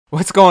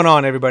What's going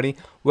on, everybody?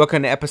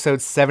 Welcome to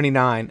episode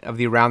 79 of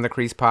the Around the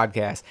Crease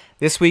podcast.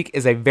 This week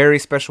is a very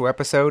special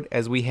episode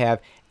as we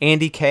have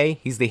Andy Kay.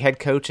 He's the head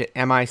coach at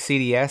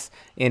MICDS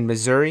in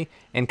Missouri,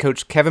 and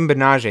Coach Kevin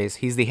Benages.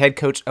 He's the head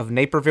coach of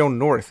Naperville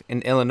North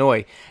in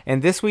Illinois.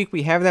 And this week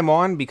we have them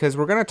on because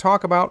we're going to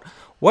talk about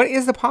what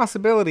is the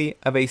possibility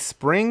of a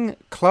spring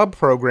club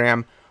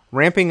program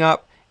ramping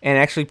up and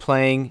actually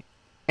playing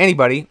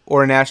anybody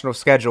or a national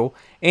schedule.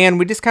 And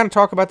we just kind of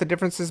talk about the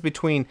differences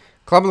between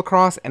club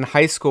lacrosse and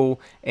high school,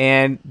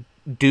 and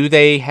do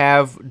they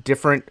have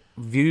different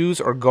views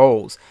or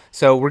goals.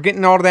 So we're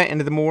getting all of that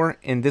into the more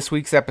in this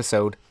week's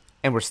episode,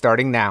 and we're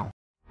starting now.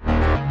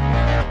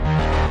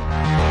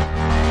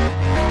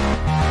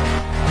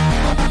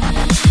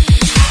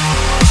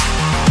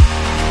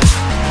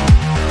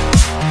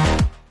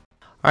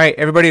 All right,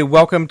 everybody,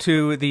 welcome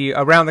to the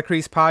Around the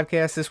Crease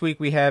podcast. This week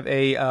we have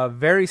a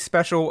very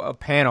special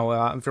panel.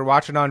 If you're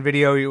watching on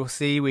video, you'll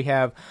see we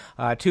have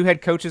two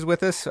head coaches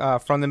with us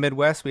from the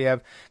Midwest. We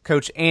have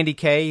Coach Andy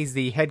Kay. He's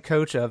the head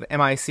coach of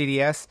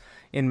MICDS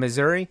in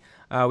Missouri.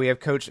 We have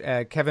Coach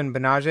Kevin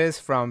Benages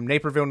from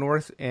Naperville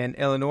North in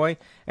Illinois.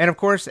 And, of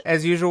course,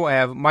 as usual, I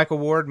have Michael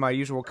Ward, my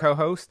usual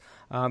co-host.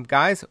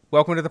 Guys,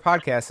 welcome to the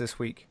podcast this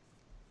week.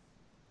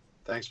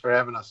 Thanks for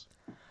having us.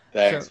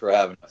 Thanks for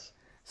having us.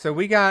 So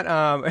we got,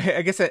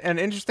 I guess, an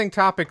interesting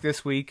topic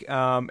this week,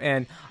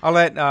 and I'll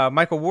let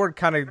Michael Ward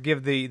kind of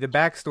give the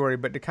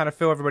backstory, but to kind of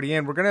fill everybody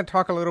in, we're going to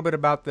talk a little bit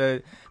about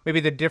maybe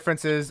the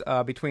differences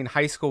between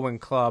high school and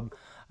club.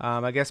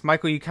 I guess,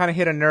 Michael, you kind of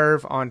hit a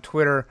nerve on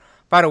Twitter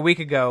about a week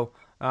ago,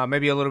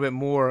 maybe a little bit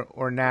more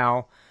or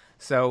now.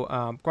 So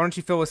why don't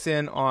you fill us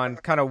in on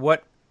kind of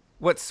what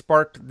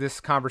sparked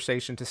this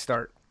conversation to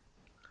start?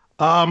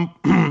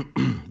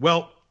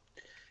 Well,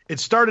 it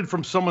started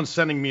from someone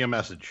sending me a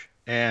message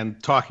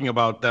and talking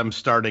about them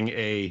starting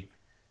a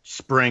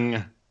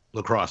spring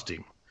lacrosse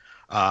team.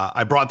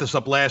 I brought this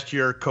up last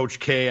year. Coach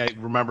K, I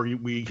remember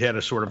we had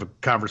a sort of a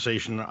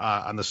conversation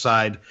on the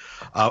side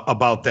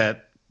about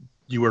that.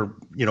 You were,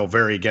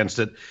 very against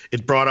it.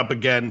 It brought up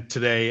again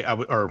today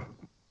or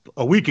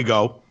a week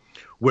ago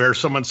where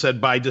someone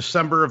said by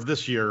December of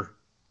this year,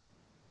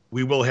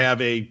 we will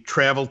have a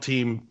travel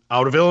team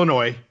out of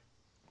Illinois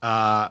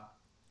that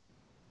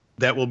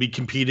will be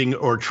competing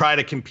or try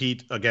to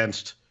compete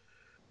against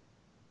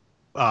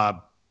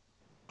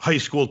high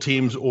school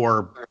teams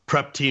or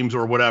prep teams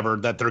or whatever,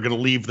 that they're going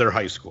to leave their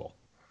high school.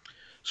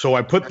 So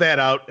I put that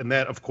out, and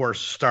that, of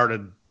course,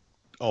 started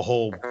a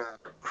whole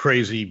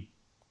crazy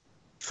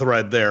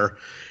thread there.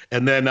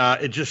 And then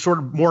it just sort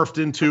of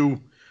morphed into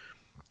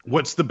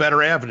what's the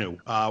better avenue?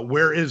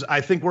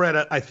 I think we're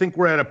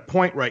at a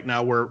point right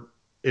now where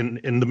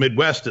in the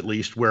Midwest, at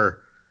least,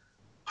 where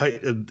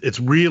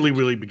it's really,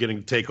 really beginning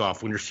to take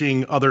off. When you're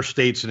seeing other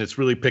states and it's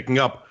really picking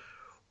up,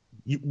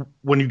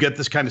 when you get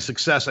this kind of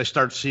success, I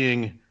start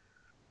seeing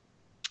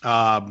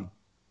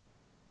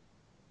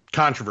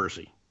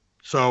controversy.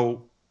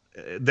 So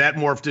that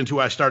morphed into,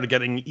 I started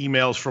getting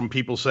emails from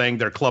people saying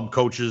their club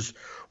coaches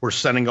were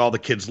sending all the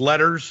kids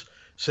letters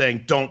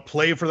saying don't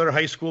play for their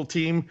high school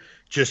team,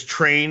 just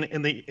train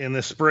in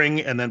the spring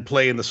and then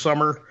play in the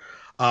summer.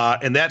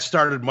 And that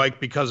started,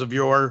 Mike, because of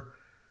your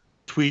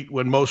tweet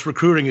when most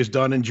recruiting is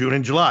done in June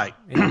and July.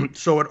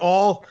 So it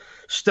all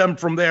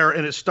stemmed from there,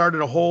 and it started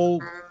a whole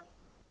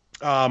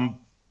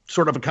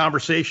sort of a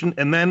conversation.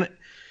 And then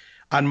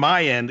on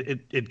my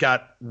end, it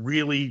got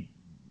really,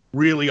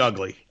 really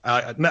ugly.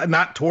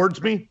 Not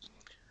towards me.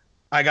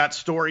 I got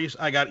stories,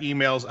 I got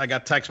emails, I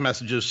got text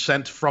messages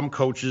sent from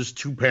coaches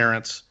to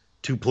parents,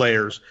 to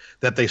players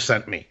that they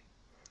sent me.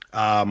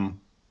 And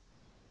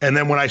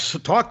then when I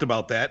talked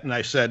about that and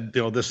I said,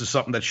 this is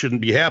something that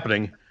shouldn't be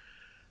happening,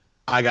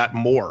 I got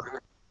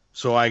more.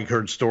 So I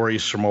heard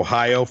stories from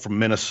Ohio, from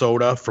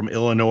Minnesota, from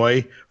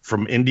Illinois,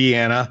 from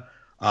Indiana,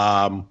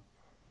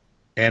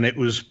 and it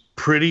was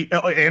pretty,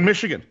 and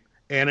Michigan,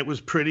 and it was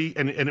pretty,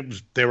 and it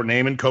was, they were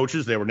naming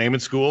coaches, they were naming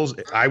schools.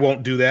 I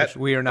won't do that. Which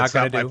we are not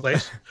going to do. My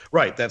place.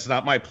 Right. That's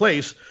not my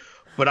place.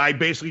 But I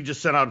basically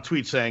just sent out a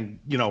tweet saying,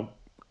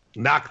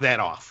 knock that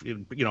off.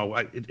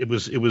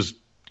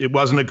 It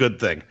wasn't a good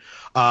thing.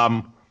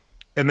 And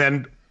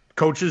then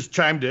coaches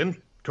chimed in.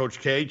 Coach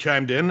K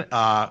chimed in.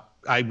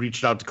 I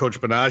reached out to Coach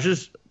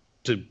Benages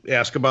to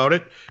ask about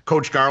it.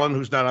 Coach Garland,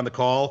 who's not on the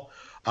call,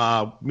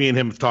 me and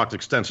him have talked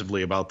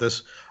extensively about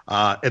this.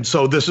 And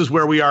so this is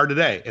where we are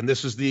today. And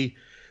this is the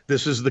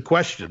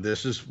question.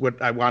 This is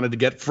what I wanted to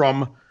get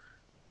from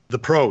the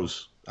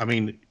pros. I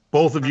mean,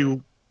 both of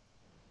you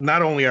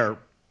not only are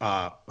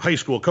high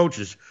school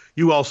coaches,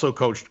 you also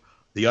coached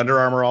the Under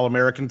Armour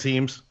All-American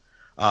teams.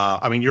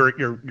 I mean,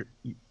 you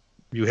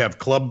have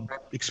club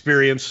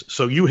experience,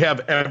 so you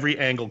have every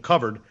angle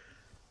covered.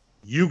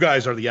 You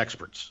guys are the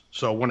experts.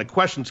 So when the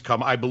questions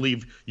come, I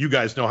believe you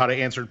guys know how to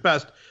answer it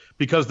best,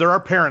 because there are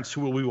parents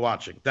who will be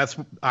watching.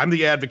 I'm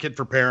the advocate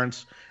for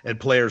parents and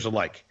players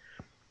alike.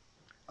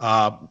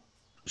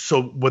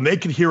 So when they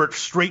can hear it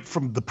straight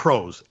from the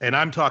pros, and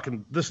I'm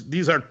talking this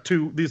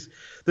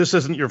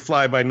isn't your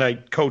fly by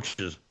night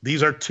coaches.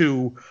 These are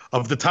two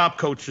of the top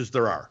coaches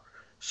there are.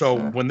 So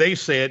when they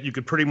say it, you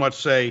could pretty much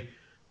say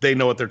they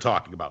know what they're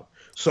talking about.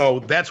 So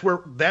that's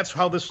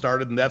how this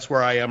started, and that's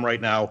where I am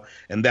right now,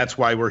 and that's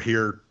why we're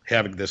here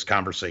having this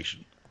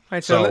conversation. All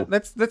right, so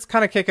let's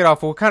kind of kick it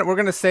off. We're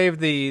going to save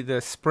the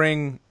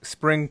spring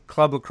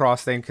club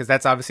lacrosse thing because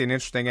that's obviously an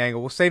interesting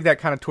angle. We'll save that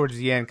kind of towards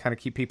the end, kind of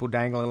keep people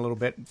dangling a little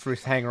bit for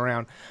hang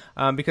around,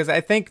 because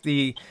I think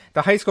the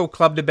high school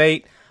club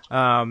debate,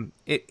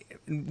 it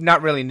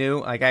not really new.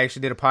 Like, I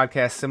actually did a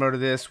podcast similar to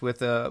this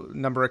with a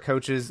number of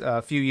coaches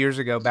a few years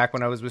ago, back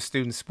when I was with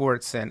Student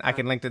Sports, and I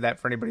can link to that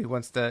for anybody who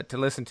wants to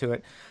listen to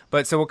it.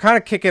 But so we'll kind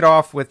of kick it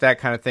off with that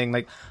kind of thing.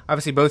 Like,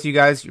 obviously both you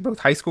guys, you're both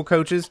high school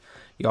coaches.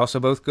 You also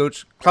both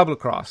coach club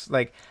lacrosse.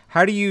 Like,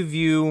 how do you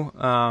view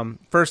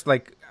first?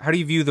 Like, how do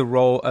you view the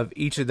role of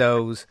each of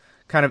those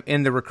kind of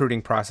in the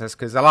recruiting process?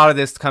 Because a lot of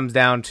this comes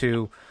down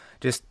to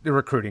just the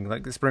recruiting.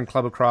 Like the spring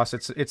club lacrosse,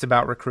 it's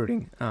about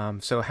recruiting.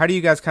 So how do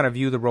you guys kind of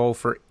view the role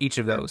for each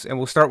of those? And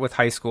we'll start with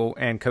high school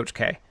and Coach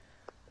K.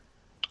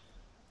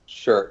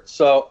 Sure.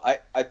 So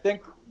I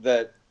think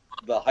that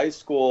the high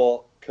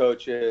school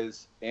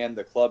coaches and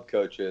the club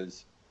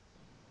coaches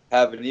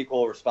have an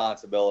equal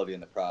responsibility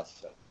in the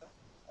process.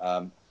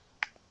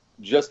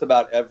 Just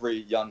about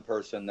every young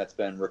person that's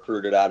been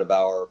recruited out of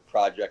our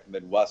Project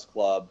Midwest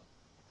Club,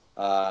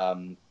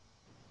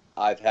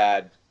 I've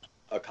had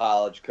a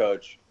college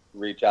coach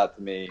reach out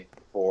to me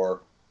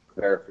for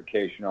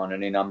verification on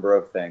any number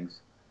of things.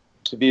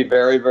 To be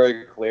very,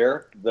 very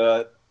clear,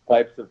 the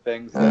types of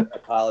things that a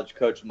college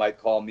coach might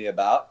call me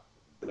about,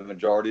 the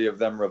majority of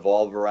them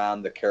revolve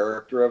around the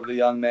character of the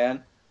young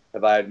man.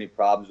 Have I had any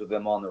problems with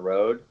them on the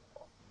road?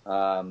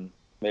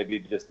 Maybe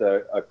just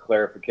a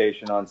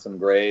clarification on some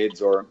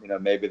grades, or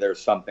maybe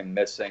there's something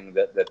missing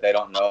that they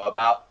don't know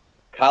about.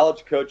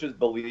 College coaches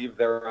believe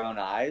their own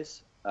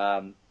eyes.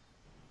 I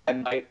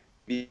might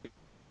be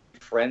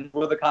friends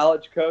with a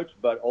college coach,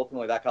 but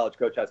ultimately that college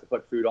coach has to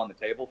put food on the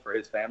table for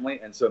his family,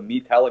 and so me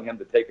telling him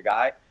to take a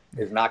guy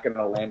is not going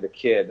to land a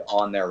kid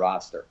on their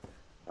roster.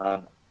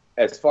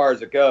 As far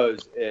as it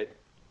goes,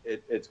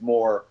 it's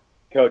more,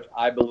 Coach,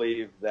 I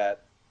believe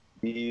that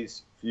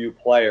these few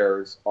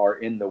players are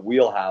in the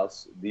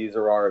wheelhouse. These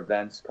are our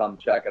events. Come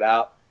check it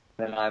out.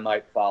 Then I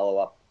might follow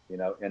up,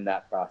 in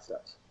that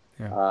process.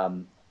 Yeah.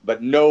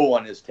 But no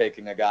one is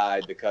taking a guy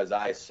because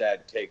I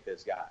said take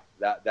this guy.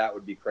 That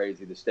would be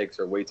crazy. The stakes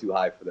are way too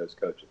high for those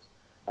coaches.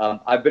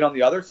 I've been on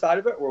the other side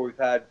of it, where we've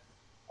had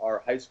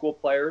our high school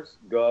players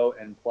go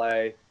and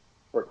play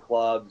for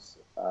clubs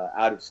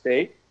out of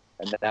state,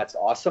 and that's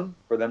awesome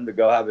for them to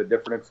go have a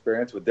different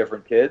experience with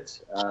different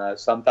kids.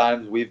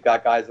 Sometimes we've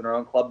got guys in our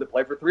own club that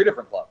play for 3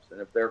 different clubs, and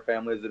if their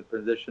family is in a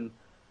position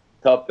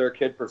to help their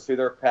kid pursue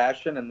their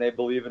passion and they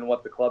believe in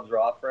what the clubs are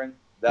offering,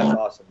 that's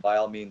awesome. By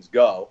all means,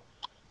 go.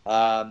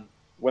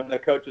 When the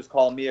coaches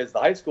call me as the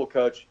high school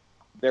coach,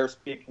 they're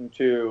speaking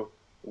to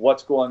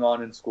what's going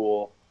on in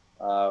school.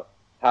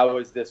 How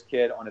is this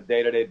kid on a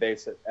day-to-day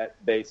basis at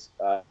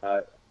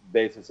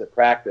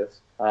practice?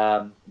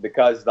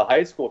 Because the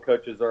high school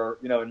coaches are,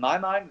 in my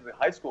mind, the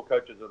high school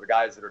coaches are the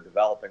guys that are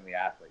developing the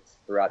athletes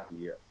throughout the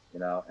year,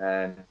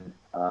 and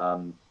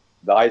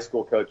the high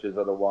school coaches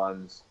are the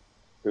ones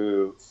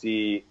who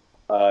see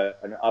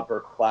an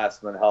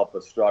upperclassman help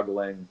a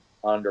struggling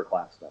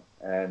underclassmen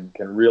and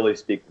can really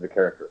speak to the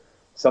character.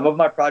 Some of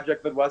my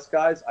Project Midwest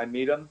guys, I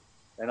meet them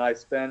and I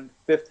spend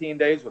 15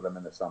 days with them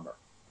in the summer.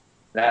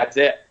 That's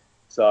it.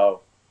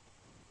 So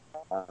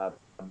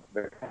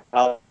the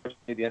college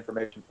need the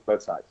information from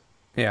both sides.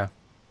 Yeah.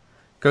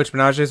 Coach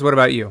Menages, what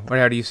about you?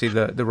 How do you see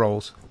the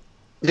roles?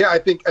 Yeah, I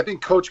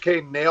think Coach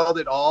K nailed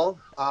it all.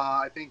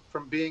 I think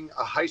from being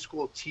a high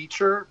school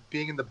teacher,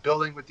 being in the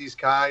building with these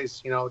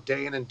guys,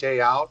 day in and day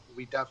out,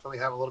 we definitely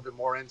have a little bit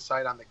more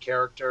insight on the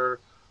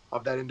character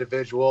of that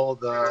individual,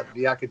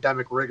 the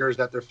academic rigors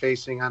that they're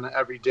facing on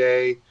every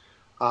day,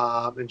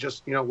 and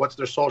just, what's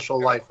their social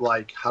life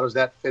like? How does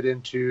that fit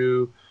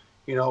into,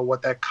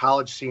 what that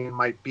college scene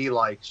might be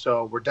like?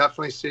 So we're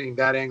definitely seeing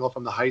that angle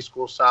from the high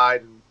school side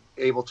and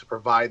able to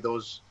provide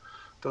those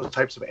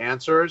types of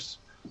answers.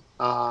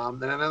 And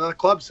then on the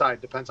club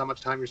side, depends how much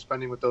time you're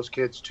spending with those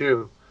kids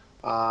too.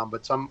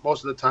 But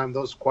most of the time,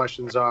 those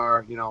questions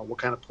are, what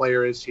kind of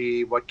player is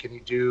he? What can he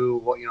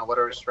do? What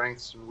are his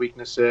strengths and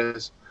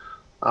weaknesses?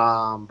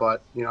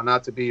 But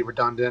not to be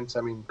redundant,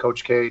 I mean,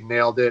 Coach K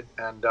nailed it,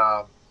 and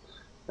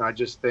I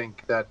just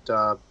think that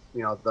the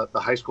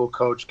high school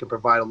coach can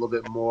provide a little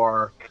bit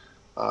more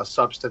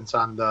substance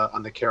on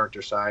the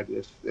character side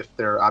if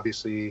they're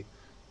obviously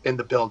in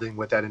the building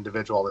with that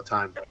individual all the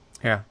time.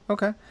 Yeah.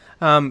 Okay.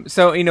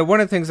 So,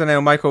 one of the things I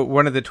know, Michael,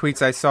 one of the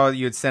tweets I saw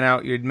you had sent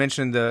out, you had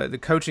mentioned the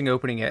coaching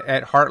opening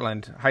at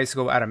Heartland High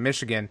School out of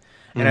Michigan.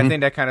 And I think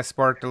that kind of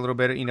sparked a little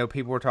bit,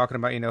 people were talking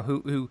about,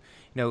 who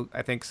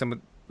I think some of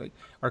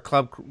our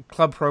club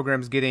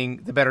programs getting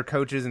the better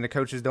coaches, and the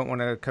coaches don't want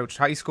to coach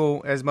high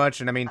school as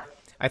much. And I mean,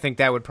 I think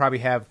that would probably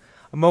have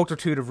a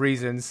multitude of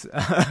reasons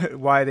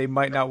why they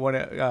might not want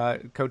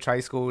to coach high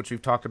school, which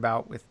we've talked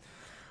about with,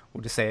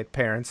 we'll just say it,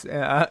 parents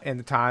and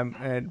the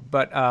time.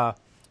 But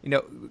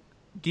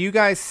do you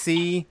guys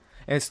see,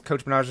 as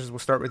Coach Menages, we'll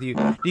start with you.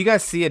 Do you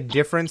guys see a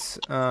difference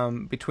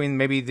between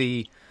maybe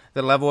the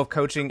level of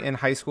coaching in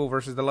high school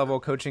versus the level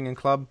of coaching in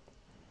club?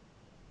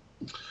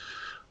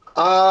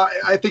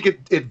 I think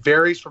it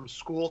varies from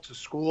school to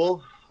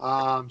school.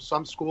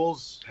 Some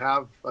schools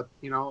have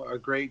a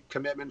great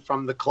commitment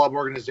from the club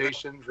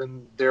organizations,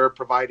 and they're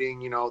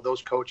providing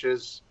those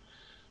coaches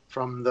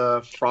from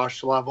the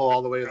Frosh level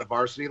all the way to the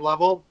varsity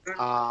level.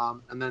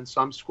 And then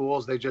some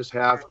schools, they just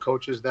have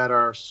coaches that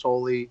are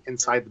solely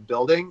inside the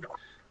building.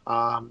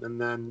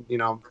 And then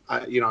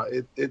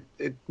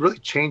it really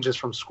changes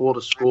from school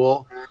to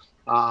school.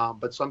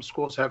 But some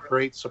schools have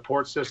great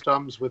support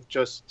systems with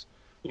just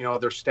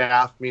their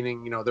staff,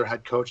 meaning their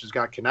head coach has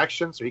got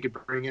connections, so he could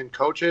bring in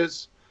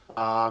coaches.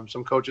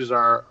 Some coaches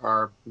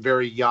are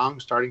very young,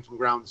 starting from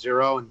ground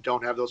zero, and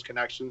don't have those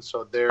connections,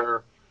 so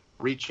they're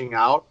reaching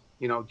out,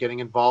 getting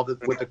involved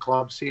with the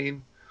club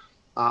scene.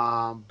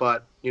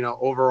 But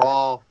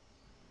overall,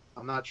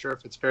 I'm not sure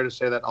if it's fair to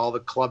say that all the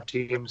club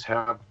teams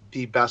have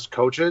the best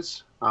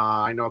coaches.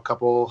 I know a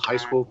couple high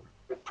school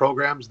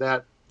programs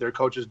that their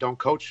coaches don't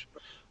coach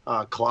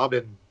club,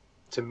 and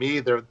to me,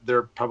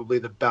 they're probably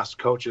the best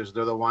coaches.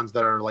 They're the ones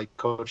that are, like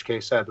Coach K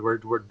said,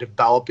 we're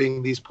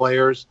developing these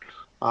players.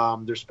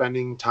 They're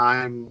spending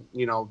time,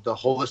 the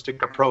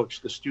holistic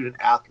approach, the student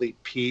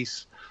athlete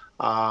piece,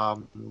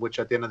 which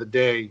at the end of the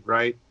day,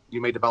 right,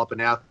 you may develop an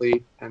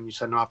athlete and you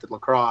send them off to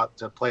lacrosse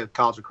to play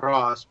college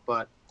lacrosse,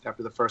 but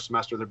after the first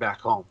semester, they're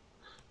back home.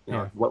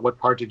 What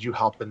part did you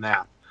help in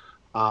that?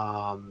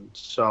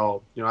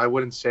 So, I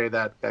wouldn't say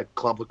that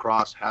club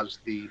lacrosse has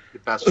the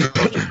best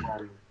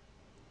coaching.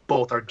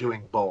 Both are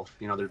doing both.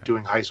 They're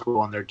doing high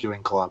school and they're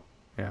doing club.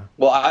 Yeah.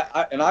 Well,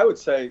 I would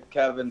say,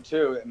 Kevin,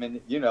 too. I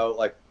mean,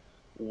 like,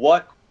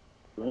 what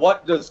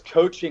does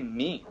coaching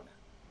mean?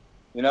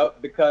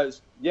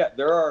 Because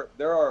there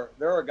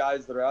are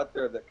guys that are out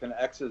there that can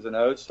X's and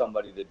O's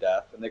somebody to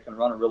death, and they can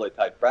run a really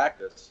tight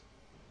practice.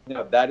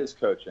 That is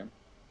coaching.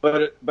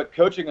 But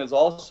coaching is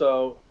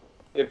also,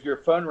 if your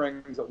phone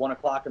rings at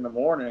 1:00 in the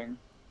morning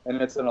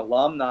and it's an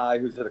alumni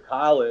who's at a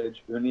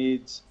college who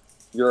needs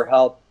your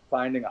help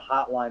finding a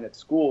hotline at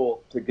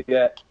school to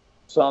get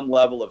some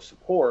level of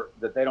support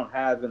that they don't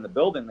have in the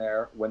building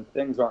there when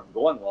things aren't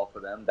going well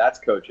for them, that's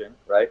coaching,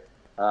 right?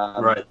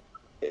 Right.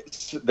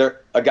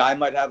 A guy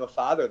might have a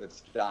father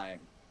that's dying,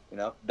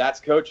 that's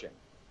coaching.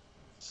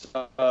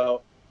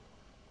 So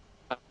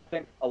I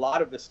think a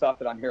lot of the stuff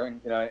that I'm hearing,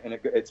 and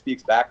it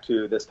speaks back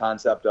to this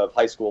concept of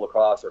high school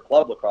lacrosse or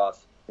club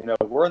lacrosse.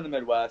 We're in the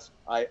Midwest.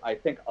 I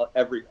think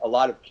a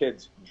lot of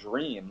kids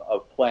dream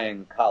of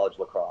playing college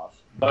lacrosse.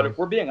 But if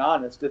we're being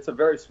honest, it's a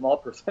very small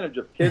percentage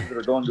of kids that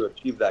are going to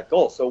achieve that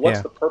goal. So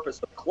what's the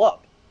purpose of club?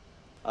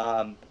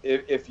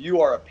 If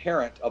you are a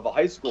parent of a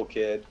high school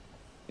kid,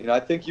 I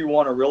think you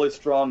want a really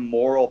strong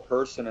moral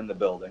person in the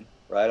building,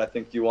 right? I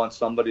think you want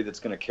somebody that's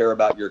going to care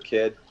about your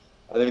kid.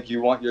 I think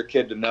you want your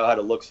kid to know how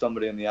to look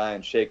somebody in the eye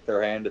and shake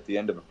their hand at the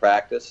end of a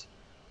practice.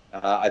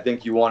 I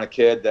think you want a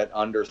kid that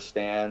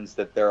understands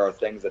that there are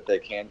things that they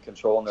can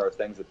control and there are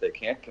things that they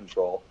can't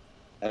control.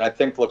 And I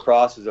think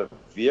lacrosse is a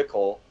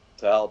vehicle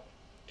to help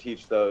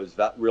teach those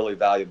really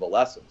valuable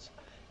lessons.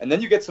 And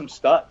then you get some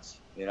studs,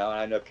 and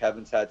I know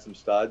Kevin's had some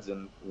studs,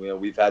 and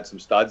we've had some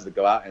studs that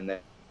go out and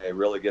they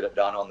really get it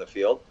done on the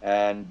field.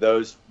 And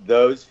those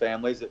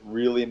families, it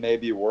really may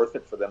be worth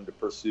it for them to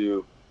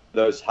pursue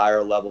those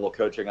higher level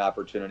coaching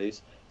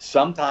opportunities.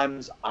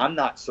 Sometimes I'm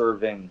not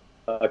serving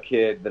a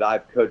kid that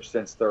I've coached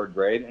since third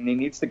grade, and he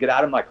needs to get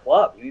out of my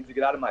club. He needs to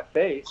get out of my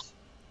face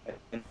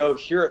and go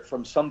hear it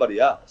from somebody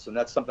else. And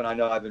that's something I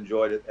know I've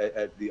enjoyed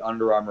at the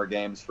Under Armour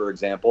games, for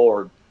example,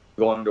 or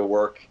going to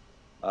work,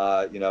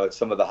 at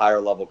some of the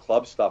higher level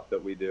club stuff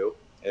that we do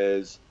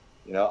is,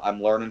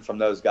 I'm learning from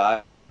those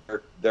guys.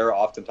 They're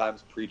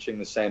oftentimes preaching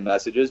the same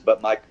messages,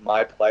 but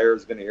my player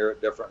is going to hear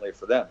it differently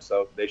for them.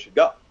 So they should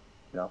go,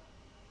 Yeah.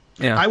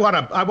 I want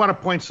to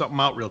point something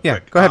out real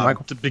quick. Go ahead,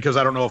 Michael. Because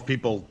I don't know if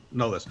people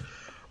know this.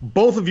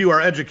 Both of you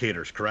are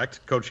educators,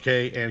 correct? Coach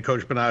K and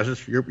Coach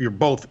Menages. You're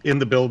both in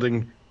the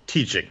building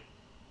teaching,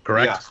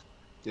 correct?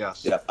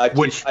 Yes. Yeah. I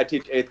teach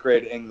 8th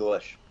grade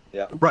English.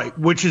 Yeah. Right.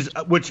 Which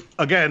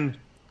again,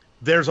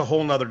 there's a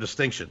whole nother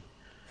distinction.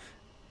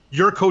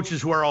 You're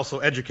coaches who are also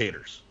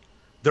educators.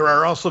 There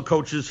are also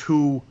coaches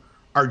who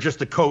are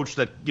just a coach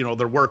that,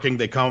 they're working,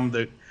 they come,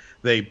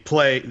 they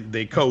play,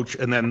 they coach,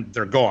 and then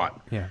they're gone.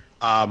 Yeah.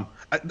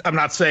 I'm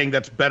not saying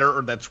that's better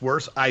or that's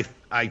worse. I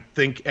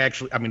think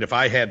actually, if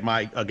I had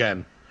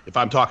if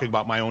I'm talking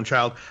about my own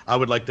child, I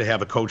would like to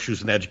have a coach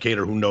who's an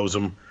educator who knows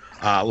them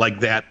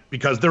like that,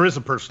 because there is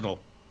a personal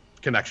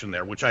connection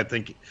there, which I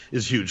think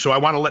is huge. So I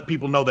want to let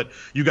people know that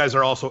you guys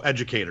are also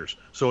educators.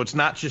 So it's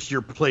not just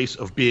your place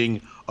of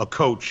being a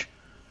coach.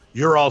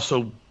 You're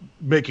also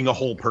making a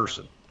whole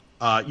person.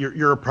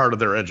 You're a part of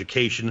their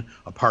education,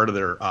 a part of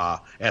their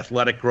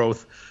athletic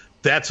growth.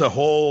 That's a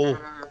whole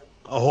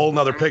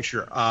nother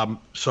picture.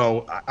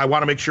 So I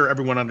want to make sure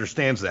everyone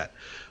understands that.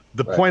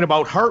 The point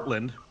about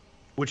Heartland,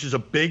 which is a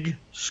big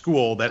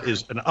school that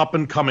is an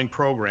up-and-coming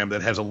program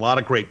that has a lot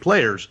of great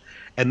players,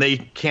 and they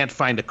can't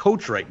find a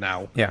coach right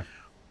now. Yeah.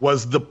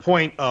 was the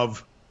point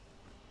of,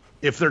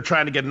 if they're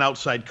trying to get an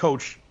outside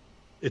coach,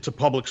 it's a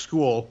public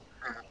school,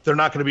 they're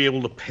not going to be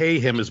able to pay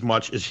him as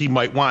much as he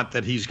might want,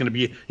 that he's going to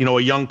be, a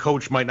young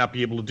coach might not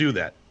be able to do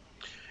that.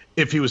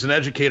 If he was an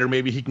educator,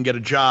 maybe he can get a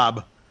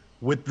job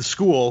with the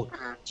school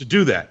to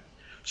do that.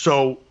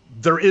 So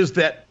there is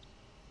that.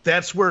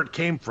 That's where it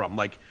came from.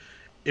 Like,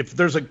 if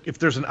there's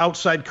an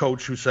outside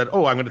coach who said,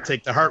 "Oh, I'm going to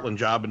take the Heartland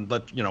job and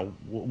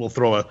we'll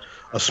throw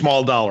a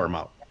small dollar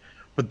amount,"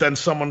 but then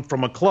someone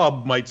from a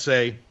club might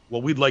say,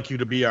 "Well, we'd like you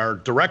to be our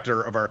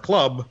director of our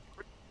club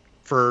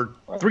for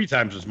 3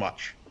 times as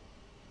much."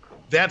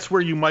 That's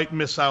where you might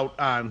miss out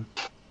on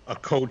a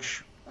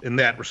coach in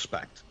that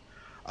respect.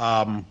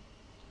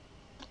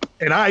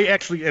 And I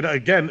actually, and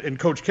again, in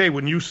Coach K,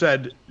 when you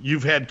said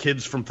you've had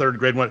kids from 3rd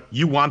grade,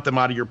 you want them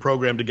out of your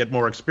program to get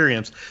more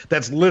experience,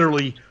 that's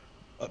literally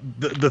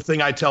the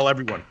thing I tell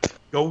everyone.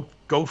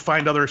 Go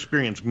find other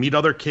experience, meet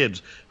other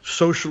kids,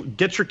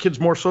 get your kids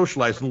more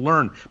socialized and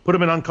learn. Put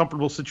them in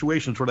uncomfortable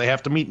situations where they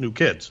have to meet new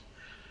kids.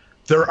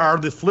 There are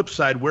the flip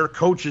side where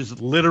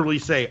coaches literally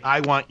say,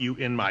 "I want you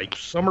in my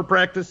summer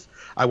practice.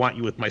 I want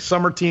you with my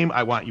summer team.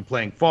 I want you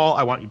playing fall.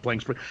 I want you playing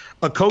spring."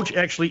 A coach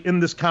actually in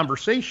this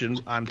conversation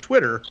on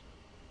Twitter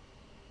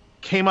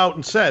came out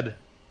and said,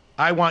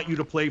 "I want you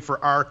to play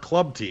for our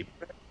club team.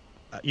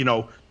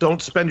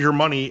 Don't spend your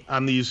money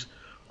on these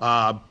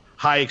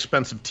high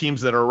expensive teams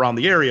that are around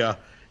the area.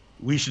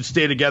 We should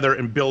stay together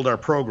and build our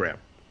program."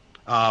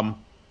 I'm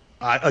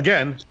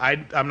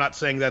not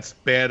saying that's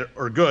bad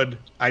or good.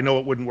 I know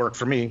it wouldn't work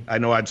for me. I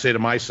know I'd say to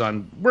my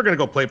son, "We're going to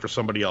go play for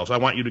somebody else. I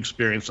want you to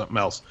experience something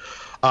else."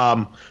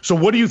 So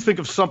what do you think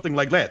of something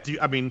like that?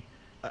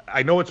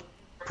 I know it's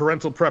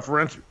parental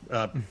preference,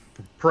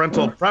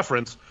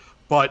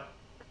 but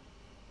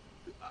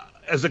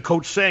as a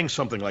coach saying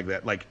something like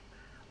that, like,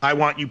 "I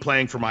want you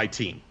playing for my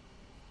team."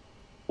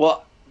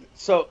 Well,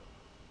 so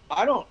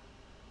I don't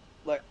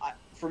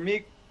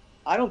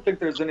I don't think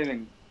there's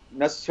anything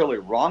necessarily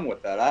wrong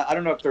with that. I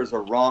don't know if there's a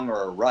wrong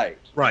or a right.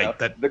 Right.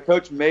 The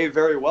coach may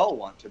very well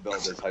want to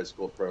build his high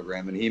school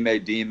program, and he may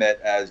deem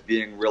it as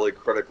being really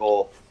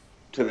critical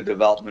to the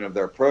development of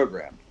their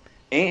program.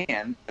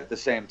 And at the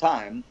same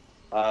time,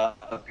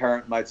 a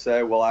parent might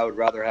say, "Well, I would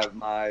rather have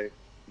my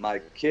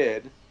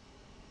kid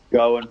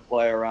go and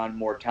play around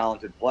more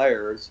talented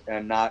players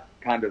and not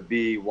kind of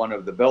be one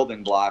of the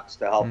building blocks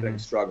to helping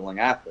struggling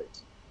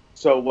athletes."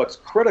 So what's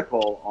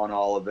critical on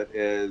all of it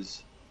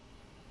is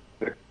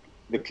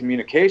the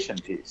communication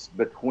piece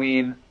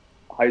between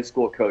high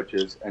school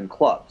coaches and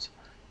clubs.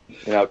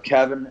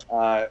 Kevin,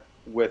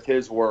 with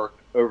his work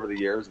over the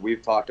years,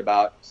 we've talked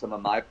about some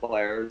of my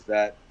players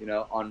that,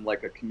 on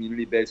like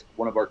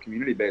one of our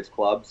community-based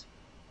clubs,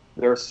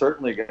 they're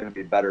certainly going to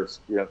be better,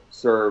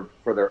 served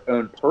for their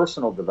own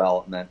personal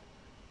development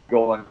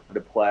going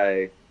to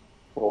play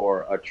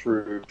for a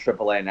true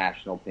AAA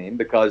national team,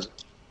 because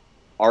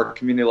our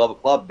community level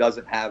club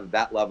doesn't have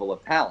that level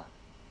of talent.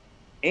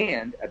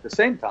 And at the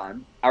same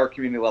time, our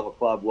community level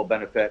club will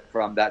benefit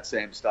from that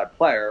same stud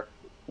player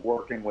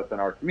working within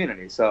our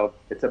community. So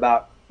it's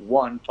about,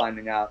 one,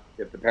 finding out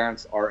if the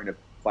parents are in a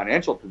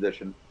financial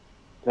position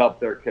to help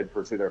their kid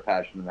pursue their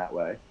passion in that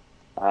way.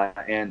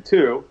 And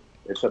two,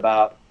 it's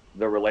about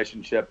the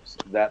relationships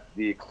that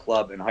the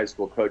club and high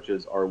school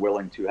coaches are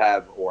willing to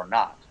have or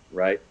not,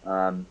 right?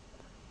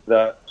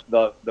 The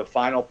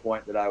final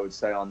point that I would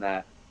say on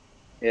that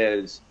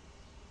is,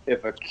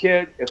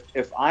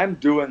 if I'm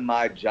doing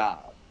my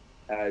job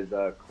as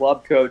a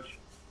club coach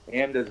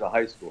and as a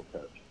high school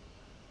coach,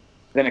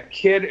 then a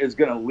kid is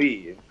going to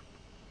leave,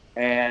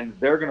 and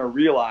they're going to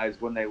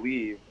realize when they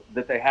leave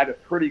that they had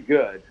it pretty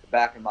good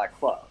back in my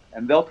club,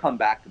 and they'll come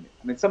back to me.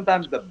 I mean,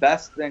 sometimes the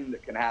best thing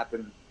that can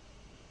happen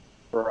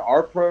for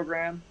our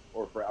program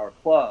or for our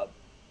club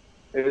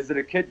is that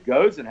a kid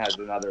goes and has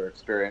another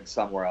experience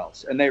somewhere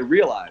else, and they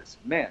realize,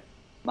 man,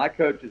 my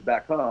coaches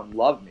back home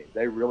love me.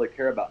 They really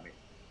care about me.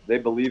 They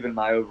believe in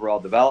my overall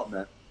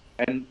development.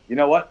 And you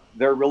know what?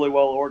 They're really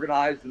well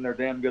organized, and they're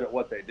damn good at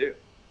what they do.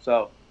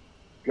 So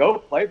go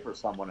play for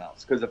someone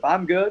else. Because if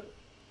I'm good,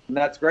 then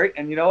that's great.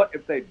 And you know what?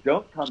 If they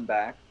don't come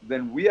back,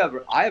 then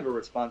I have a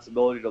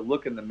responsibility to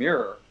look in the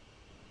mirror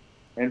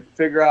and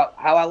figure out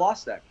how I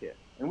lost that kid.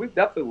 And we've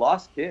definitely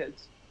lost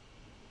kids.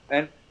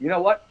 And you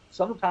know what?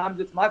 Sometimes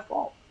it's my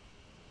fault.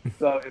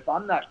 So if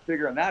I'm not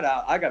figuring that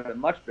out, I got a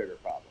much bigger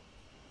problem.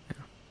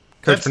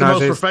 That's the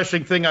most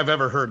refreshing thing I've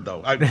ever heard,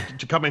 though.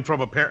 Coming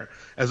from a parent,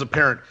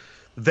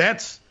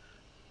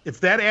 if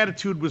that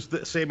attitude was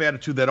the same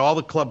attitude that all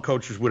the club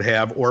coaches would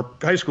have, or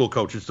high school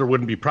coaches, there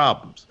wouldn't be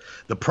problems.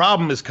 The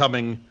problem is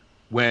coming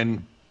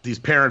when these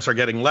parents are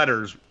getting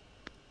letters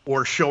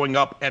or showing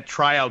up at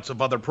tryouts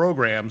of other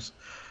programs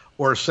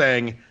or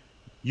saying,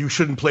 "You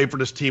shouldn't play for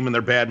this team," and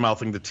they're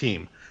bad-mouthing the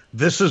team.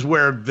 This is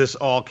where this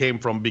all came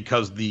from,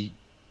 because the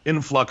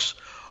influx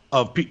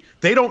of people,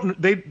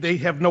 they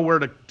have nowhere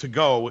to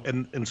go,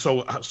 and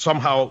so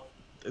somehow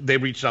they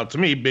reached out to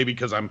me, maybe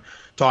because I'm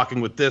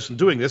talking with this and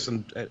doing this,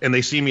 and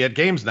they see me at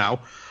games now.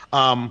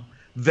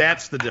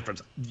 That's the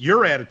difference.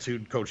 Your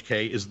attitude, Coach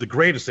K, is the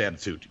greatest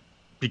attitude,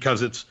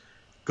 because it's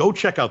Go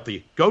check out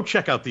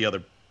the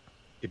other.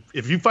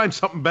 If you find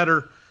something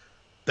better,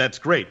 that's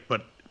great.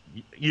 But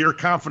you're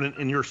confident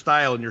in your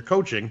style and your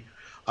coaching,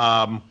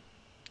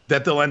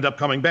 that they'll end up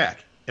coming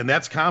back, and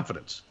that's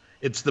confidence.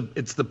 It's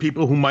the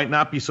people who might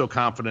not be so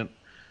confident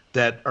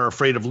that are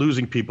afraid of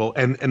losing people,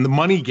 and the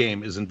money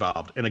game is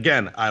involved. And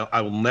again,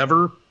 I will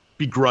never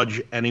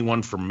begrudge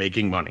anyone for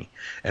making money,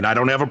 and I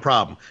don't have a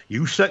problem.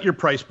 You set your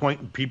price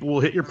point, and people will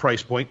hit your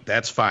price point.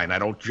 That's fine. I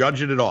don't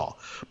judge it at all.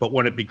 But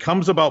when it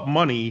becomes about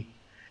money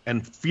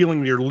and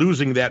feeling you're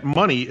losing that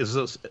money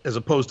as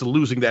opposed to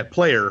losing that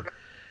player,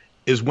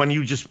 is when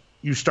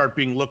you start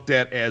being looked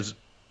at as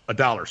a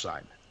dollar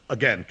sign.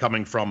 Again,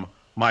 coming from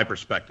my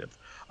perspective,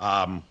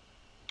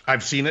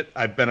 I've seen it.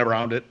 I've been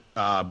around it.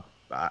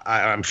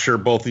 I'm sure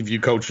both of you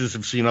coaches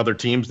have seen other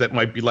teams that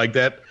might be like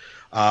that.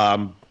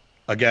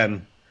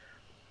 Again,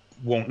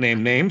 won't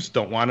name names,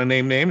 don't want to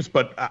name names,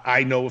 but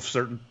I know of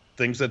certain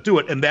things that do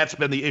it, and that's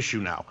been the issue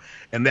now.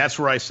 And that's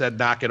where I said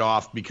knock it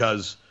off,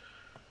 because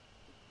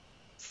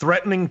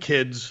threatening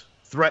kids,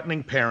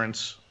 threatening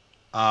parents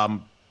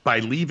by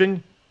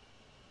leaving,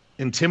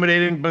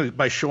 intimidating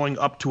by showing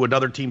up to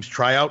another team's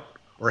tryout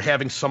or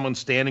having someone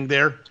standing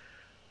there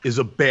is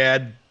a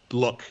bad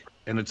look,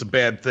 and it's a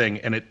bad thing,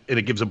 and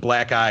it gives a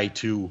black eye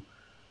to,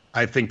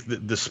 I think,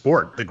 the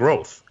sport, the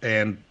growth.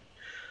 And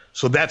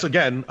so that's,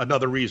 again,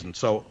 another reason.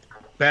 So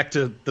back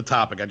to the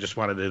topic. I just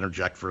wanted to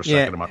interject for a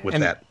second with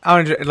that.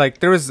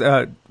 There was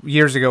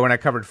years ago when I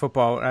covered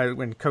football,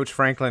 when Coach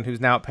Franklin, who's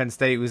now at Penn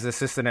State, was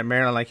assistant at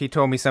Maryland, like he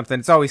told me something.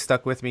 It's always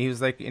stuck with me. He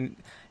was like,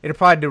 it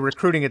applied to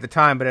recruiting at the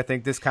time, but I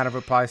think this kind of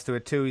applies to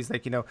it too. He's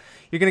like, you're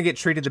going to get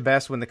treated the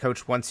best when the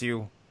coach wants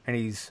you and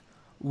he's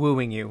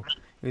wooing you.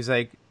 He's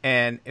like,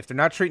 and if they're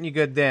not treating you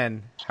good,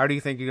 then how do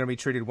you think you're going to be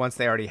treated once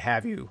they already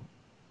have you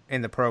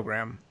in the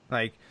program?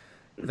 And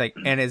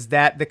is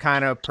that the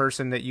kind of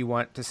person that you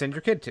want to send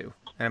your kid to?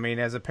 I mean,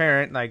 as a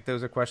parent, like,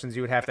 those are questions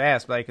you would have to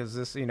ask. Like, is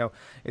this,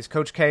 is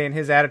Coach K and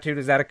his attitude,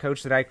 is that a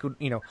coach that I could,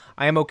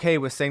 I am okay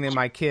with sending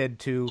my kid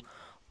to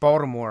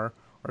Baltimore,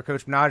 or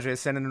Coach Menage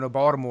is sending them to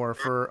Baltimore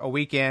for a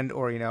weekend,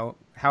 or,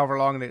 however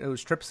long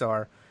those trips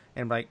are,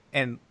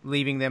 and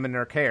leaving them in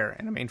their care.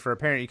 And I mean, for a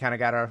parent, you kind of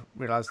got to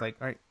realize, like,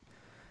 all right,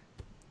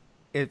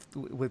 if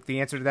the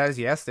answer to that is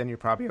yes, then you're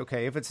probably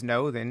okay. If it's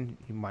no, then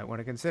you might want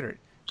to consider it.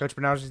 Coach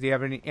Menage, do you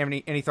have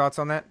any thoughts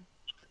on that?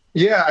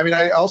 Yeah, I mean,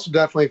 I also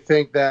definitely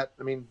think that,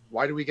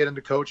 why do we get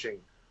into coaching?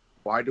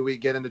 Why do we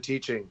get into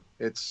teaching?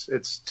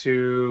 It's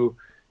to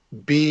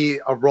be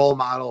a role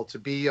model, to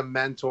be a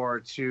mentor,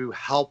 to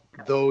help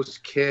those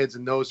kids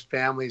and those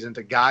families, and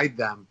to guide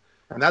them.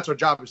 And that's our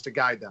job, is to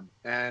guide them.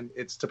 And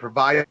it's to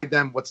provide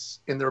them what's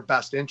in their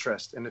best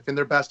interest. And if in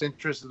their best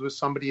interest is with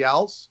somebody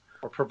else,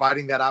 or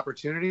providing that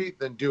opportunity,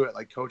 then do it.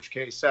 Like Coach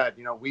K said,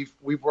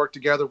 we've worked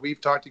together,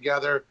 we've talked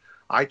together.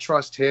 I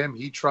trust him,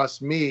 he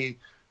trusts me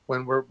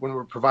when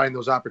we're providing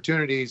those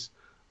opportunities.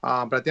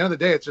 But at the end of the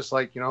day, it's just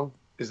like,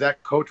 is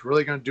that coach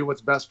really going to do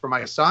what's best for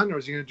my son, or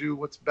is he going to do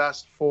what's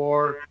best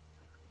for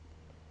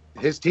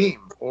his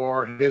team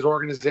or his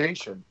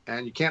organization?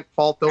 And you can't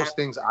fault those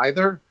things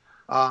either.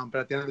 But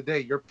at the end of the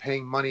day, you're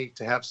paying money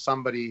to have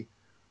somebody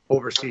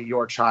oversee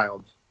your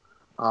child.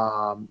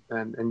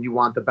 And you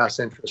want the best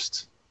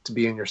interest to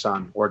be in your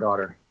son or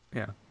daughter.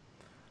 Yeah.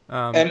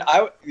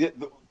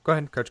 Go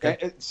ahead, Coach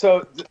K.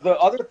 So the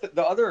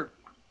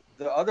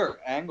other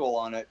angle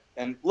on it,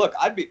 and look,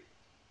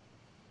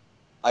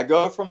 I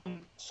go from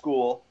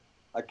school,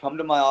 I come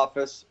to my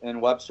office in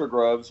Webster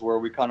Groves where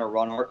we kind of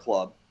run our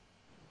club,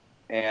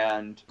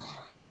 and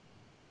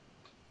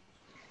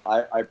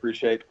I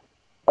appreciate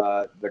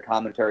the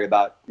commentary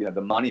about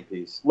the money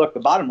piece. Look, the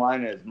bottom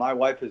line is my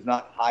wife is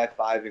not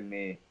high-fiving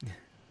me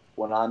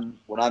when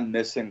I'm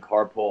missing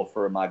carpool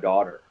for my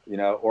daughter,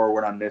 or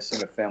when I'm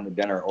missing a family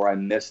dinner, or I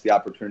miss the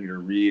opportunity to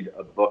read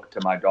a book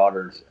to my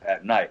daughters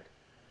at night.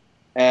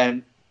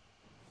 And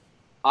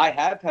I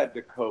have had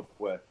to cope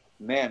with,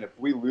 man, if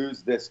we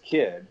lose this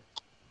kid,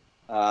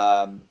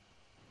 a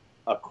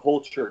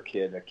culture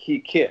kid, a key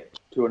kid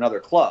to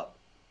another club,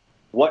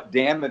 what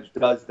damage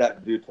does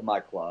that do to my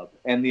club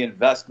and the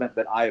investment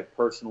that I have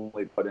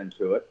personally put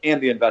into it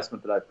and the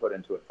investment that I've put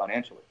into it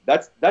financially?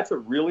 That's a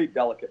really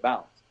delicate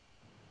balance.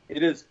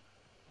 It is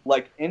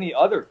like any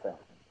other thing.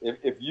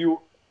 If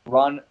you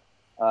run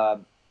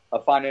a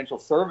financial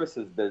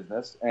services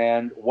business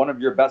and one of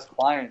your best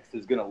clients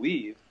is going to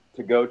leave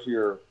to go to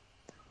your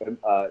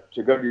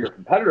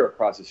competitor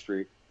across the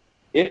street,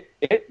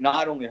 it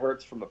not only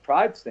hurts from a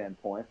pride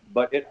standpoint,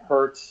 but it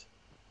hurts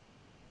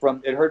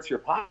your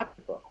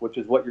pocketbook, which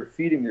is what you're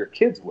feeding your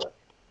kids with.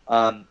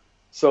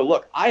 So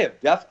look, I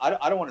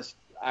don't want to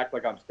act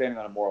like I'm standing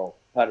on a moral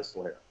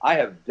pedestal here. I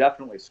have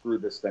definitely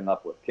screwed this thing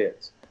up with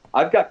kids.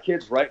 I've got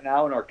kids right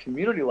now in our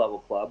community level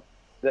club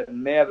that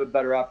may have a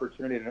better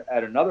opportunity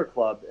at another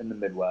club in the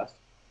Midwest,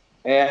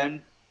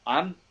 and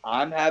I'm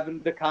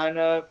having to kind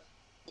of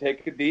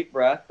take a deep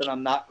breath, and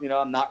I'm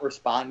not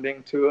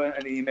responding to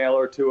an email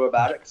or two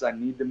about it because I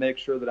need to make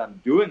sure that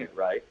I'm doing it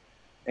right.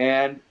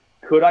 And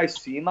could I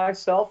see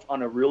myself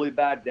on a really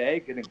bad day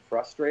getting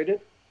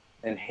frustrated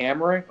and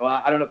hammering.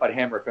 Well, I don't know if I'd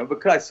hammer a film,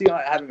 but could I see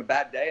having a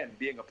bad day and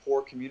being a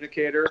poor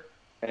communicator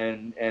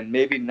and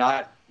maybe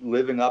not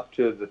living up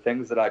to the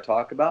things that I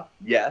talk about?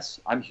 Yes,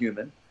 I'm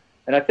human.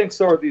 And I think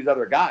so are these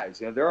other guys.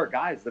 There are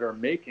guys that are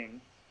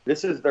making,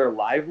 this is their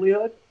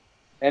livelihood.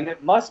 And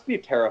it must be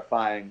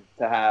terrifying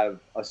to have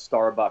a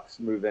Starbucks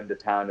move into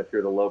town if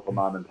you're the local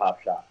mom and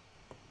pop shop.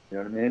 You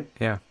know what I mean?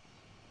 Yeah.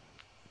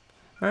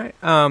 All right.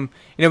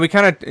 We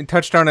kind of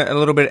touched on it a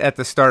little bit at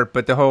the start,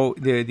 but the whole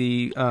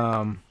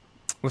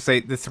we'll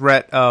say the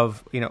threat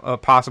of a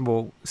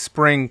possible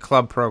spring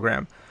club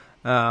program.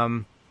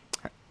 I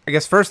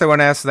guess first I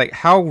want to ask, like,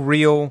 how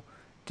real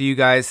do you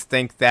guys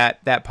think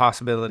that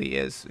possibility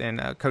is?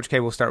 And Coach K,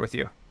 we'll start with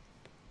you.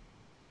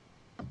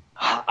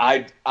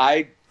 I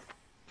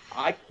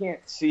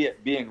can't see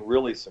it being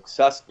really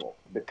successful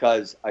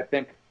because I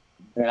think.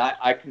 And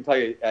I can tell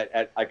you,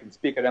 I can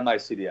speak at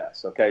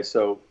MICDS. Okay,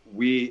 so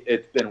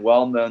it's been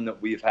well known that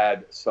we've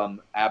had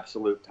some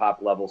absolute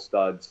top level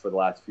studs for the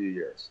last few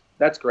years.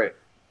 That's great.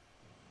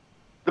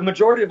 The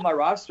majority of my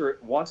roster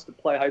wants to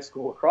play high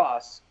school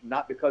lacrosse,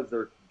 not because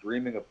they're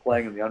dreaming of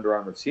playing in the Under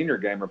Armour senior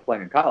game or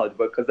playing in college,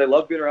 but because they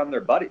love being around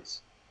their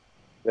buddies.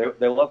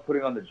 They love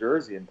putting on the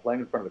jersey and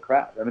playing in front of the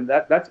crowd. I mean,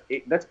 that's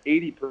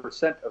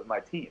 80% of my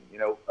team.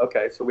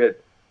 Okay, so we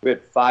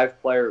had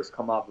 5 players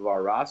come off of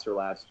our roster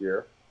last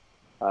year.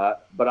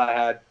 But I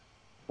had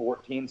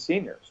 14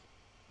 seniors.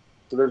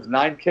 So there's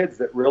 9 kids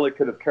that really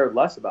could have cared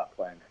less about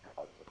playing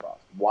college lacrosse.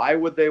 Why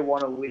would they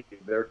want to leave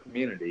their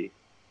community,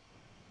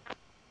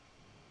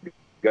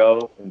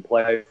 go and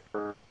play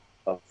for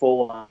a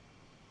full-on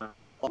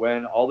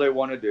when all they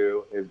want to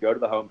do is go to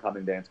the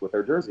homecoming dance with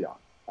their jersey on?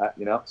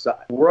 So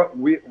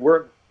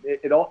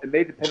it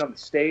may depend on the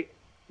state.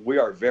 We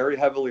are very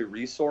heavily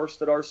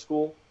resourced at our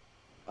school.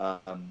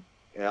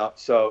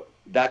 So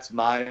that's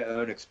my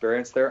own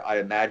experience there. I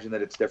imagine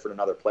that it's different in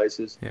other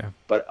places. Yeah.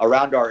 But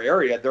around our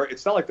area,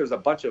 it's not like there's a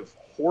bunch of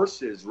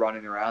horses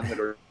running around that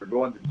are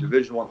going to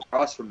Division I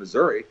across from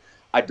Missouri.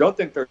 I don't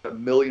think there's a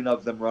million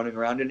of them running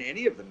around in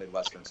any of the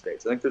Midwestern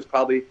states. I think there's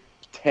probably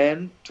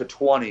 10 to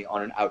 20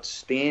 on an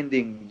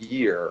outstanding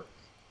year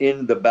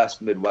in the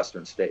best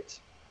Midwestern states.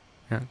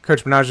 Yeah.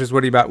 Coach Menages,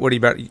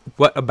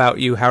 what about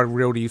you? How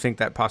real do you think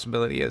that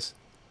possibility is?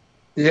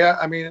 Yeah,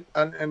 I mean,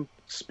 and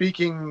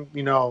speaking,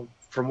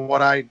 from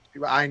what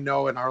I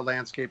know in our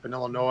landscape in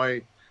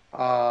Illinois,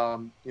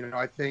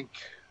 I think,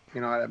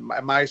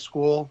 at my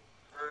school,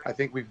 I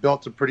think we've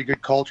built a pretty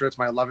good culture. It's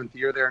my 11th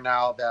year there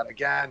now that,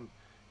 again,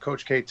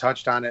 Coach K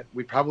touched on it.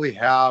 We probably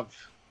have,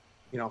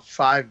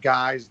 5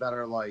 guys that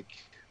are like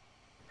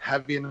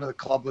heavy into the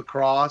club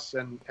lacrosse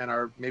and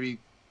are maybe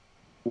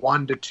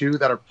 1 to 2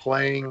 that are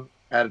playing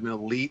at an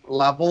elite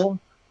level.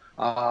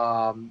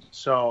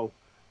 So,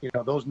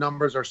 those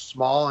numbers are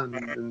small,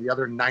 and the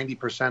other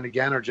 90%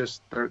 again are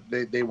just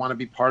they want to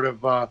be part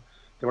of a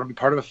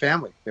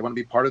family. They want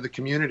to be part of the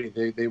community.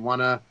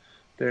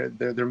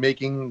 They're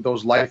making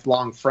those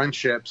lifelong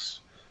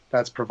friendships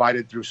that's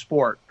provided through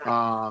sport.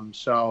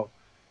 So,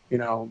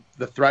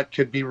 the threat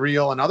could be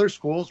real in other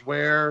schools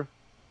where,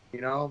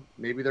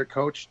 maybe their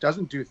coach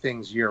doesn't do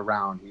things year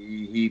round.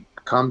 He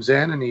comes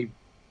in and he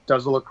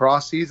does the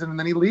lacrosse season and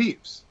then he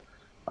leaves.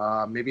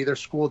 Maybe their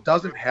school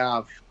doesn't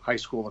have high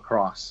school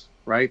lacrosse.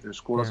 Right, their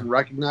school doesn't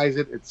recognize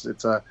it. It's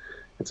a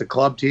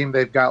club team.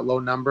 They've got low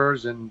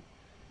numbers, and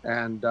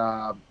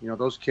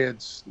those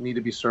kids need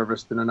to be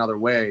serviced in another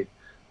way.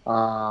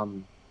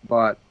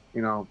 But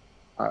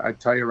I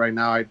tell you right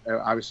now, I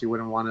obviously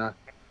wouldn't want to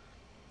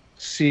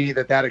see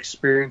that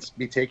experience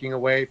be taken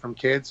away from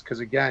kids, because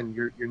again,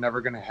 you're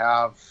never going to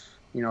have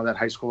that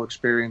high school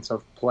experience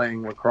of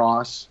playing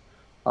lacrosse.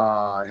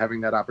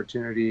 Having that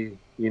opportunity,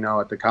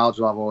 at the college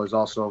level is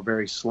also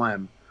very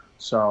slim.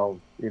 So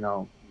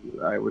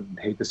I would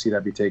hate to see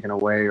that be taken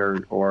away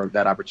or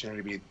that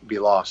opportunity be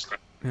lost.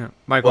 Yeah,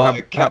 Michael.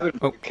 Well,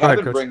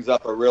 Kevin brings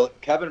up a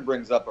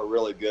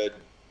really good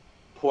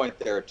point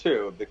there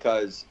too,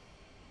 because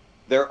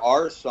there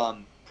are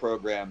some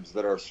programs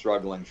that are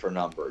struggling for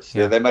numbers.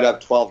 Yeah. They might have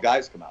 12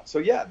 guys come out. So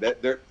yeah,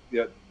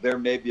 there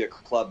may be a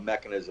club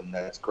mechanism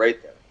that's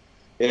great there.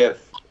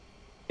 If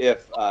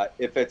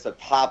it's a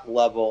top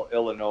level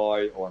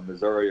Illinois or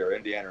Missouri or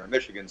Indiana or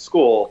Michigan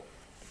school.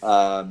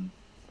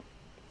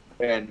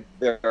 And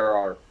there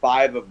are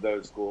 5 of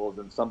those schools,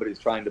 and somebody's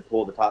trying to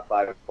pull the top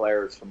 5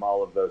 players from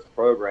all of those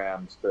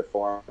programs to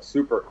form a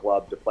super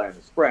club to play in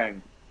the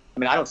spring. I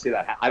mean, I don't see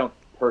that. I don't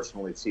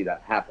personally see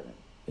that happening.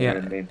 You know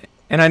what I mean?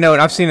 And I know,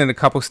 and I've seen it in a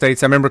couple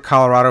states. I remember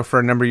Colorado for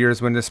a number of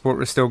years when the sport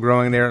was still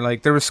growing there.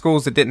 Like, there were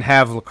schools that didn't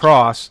have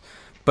lacrosse,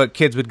 but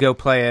kids would go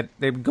play at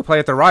their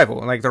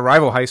rival. Like, the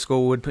rival high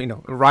school would,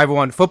 rival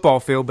on football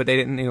field, but they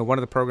didn't, one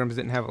of the programs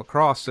didn't have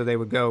lacrosse, so they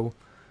would go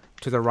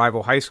to the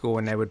rival high school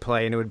and they would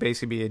play, and it would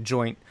basically be a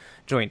joint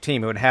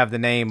team. It would have the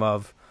name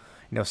of,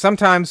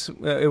 sometimes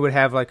it would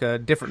have like a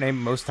different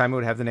name. Most of the time it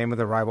would have the name of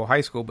the rival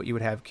high school, but you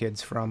would have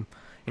kids from,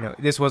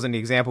 this wasn't the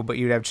example, but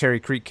you'd have Cherry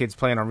Creek kids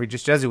playing on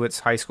Regis Jesuits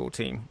high school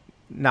team,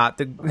 not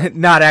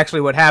not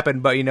actually what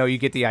happened, but you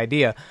get the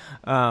idea.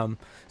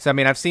 So I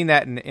mean, I've seen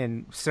that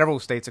in several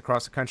states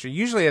across the country.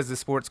 Usually, as the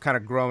sport's kind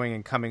of growing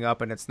and coming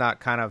up, and it's not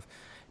kind of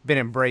been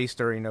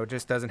embraced, or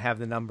just doesn't have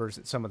the numbers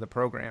at some of the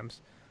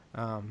programs.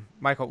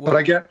 Michael, go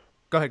ahead,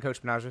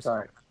 Coach Benages.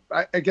 Sorry,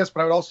 I guess,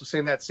 but I would also say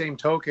in that same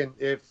token,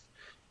 if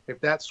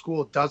that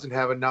school doesn't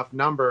have enough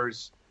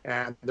numbers,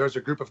 and there's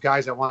a group of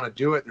guys that want to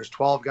do it, there's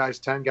 12 guys,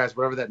 10 guys,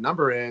 whatever that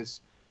number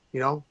is,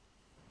 do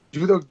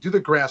the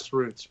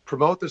grassroots,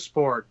 promote the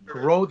sport,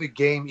 grow the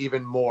game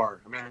even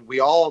more. I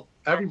mean,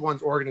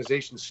 everyone's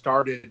organization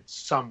started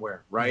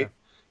somewhere, right?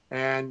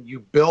 Yeah. And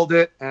you build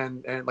it,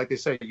 and like they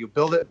say, you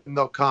build it and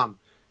they'll come.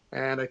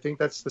 And I think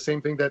that's the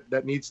same thing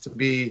that needs to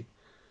be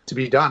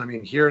done. I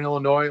mean, here in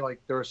Illinois,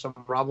 like there are some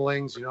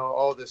rumblings,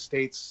 the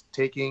state's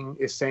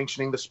is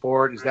sanctioning the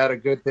sport. Is that a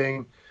good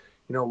thing?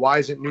 Why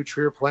isn't New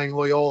Trier playing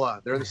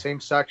Loyola? They're in the same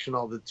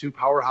sectional. The two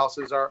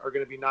powerhouses are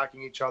going to be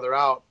knocking each other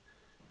out.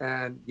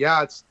 And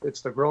yeah,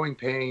 it's the growing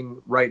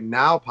pain right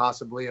now,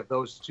 possibly, of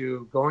those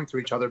two going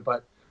through each other.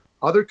 But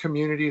other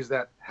communities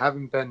that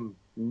haven't been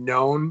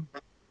known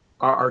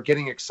are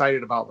getting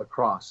excited about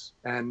lacrosse.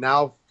 And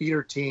now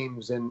feeder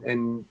teams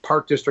and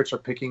park districts are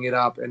picking it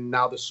up. And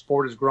now the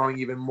sport is growing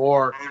even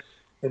more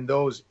in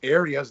those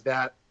areas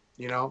that,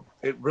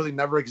 it really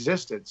never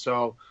existed.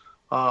 So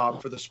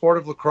for the sport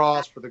of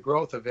lacrosse, for the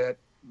growth of it,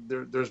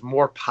 there's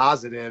more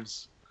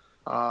positives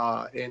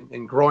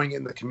in growing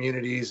in the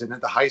communities and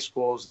at the high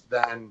schools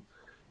than,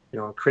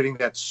 creating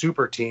that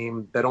super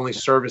team that only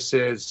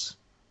services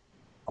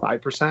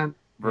 5%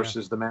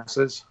 versus the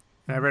masses.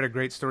 And I read a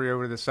great story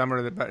over the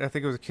summer that I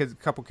think it was a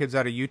couple kids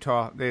out of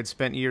Utah. They had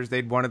spent years,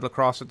 they'd wanted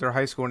lacrosse at their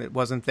high school and it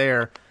wasn't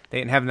there. They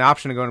didn't have an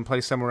option to go and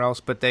play somewhere else,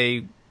 but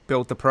they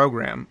built the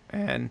program,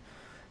 and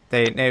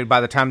they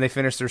by the time they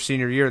finished their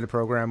senior year, the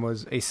program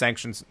was a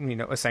sanctioned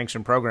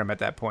program at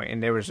that point.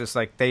 And they was just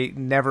like, they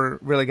never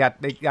really got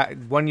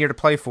 1 year to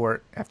play for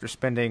it after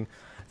spending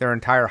their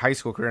entire high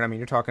school career. And I mean,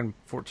 you're talking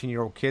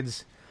 14-year-old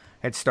kids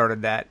had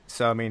started that.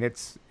 So I mean,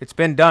 it's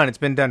been done. It's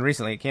been done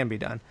recently. It can be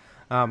done.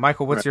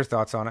 Michael, what's your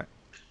thoughts on it?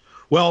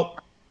 Well,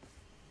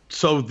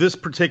 so this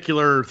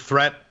particular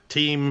threat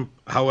team,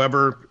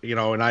 however,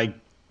 and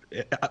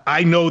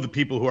I know the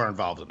people who are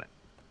involved in it.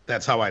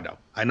 That's how I know.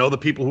 I know the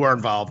people who are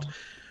involved.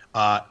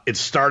 It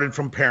started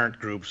from parent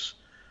groups,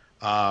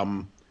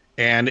 and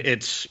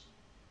it's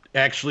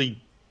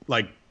actually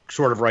like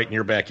sort of right in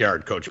your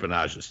backyard, Coach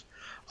Benages.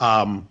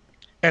 And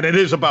it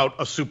is about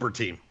a super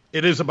team.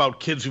 It is about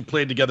kids who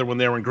played together when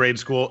they were in grade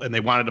school and they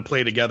wanted to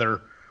play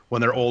together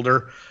when they're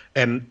older.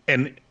 And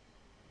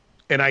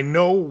I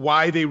know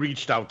why they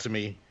reached out to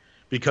me,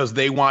 because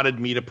they wanted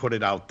me to put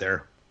it out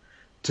there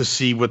to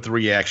see what the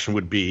reaction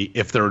would be,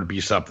 if there would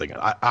be something.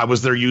 I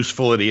was their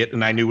useful idiot,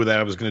 and I knew that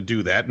I was going to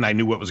do that, and I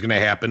knew what was going to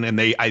happen, and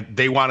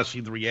they want to see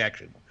the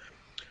reaction.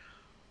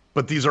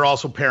 But these are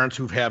also parents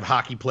who have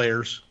hockey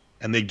players,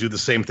 and they do the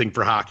same thing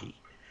for hockey.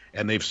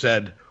 And they've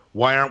said,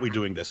 why aren't we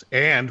doing this?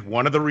 And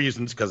one of the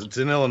reasons, because it's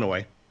in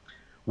Illinois,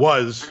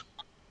 was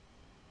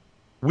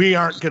we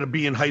aren't going to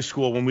be in high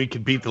school when we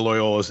could beat the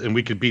Loyolas and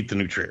we could beat the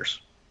New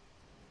Triers.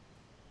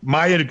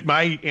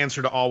 My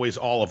answer to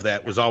all of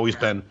that was always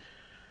been,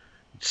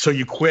 so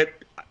you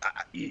quit.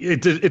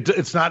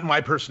 It's not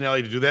my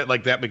personality to do that.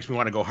 Like, that makes me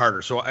want to go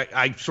harder. So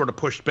I sort of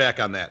pushed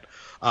back on that.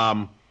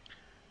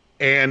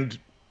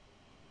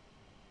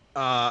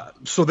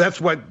 So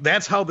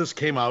that's how this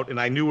came out, and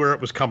I knew where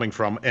it was coming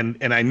from,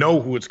 and I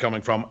know who it's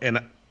coming from, and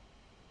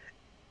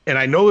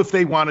I know if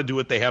they want to do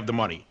it, they have the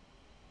money.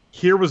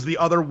 Here was the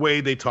other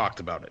way they talked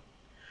about it.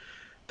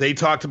 They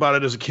talked about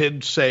it as a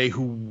kid, say,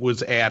 who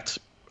was at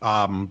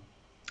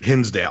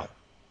Hinsdale.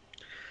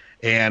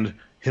 And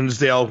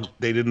Hinsdale,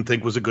 they didn't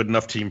think was a good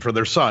enough team for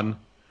their son,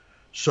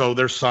 so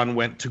their son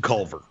went to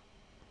Culver.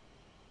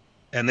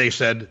 And they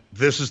said,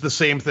 this is the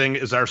same thing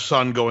as our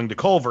son going to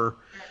Culver.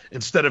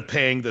 Instead of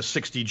paying the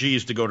 60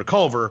 G's to go to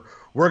Culver,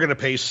 we're going to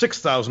pay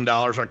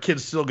 $6,000. Our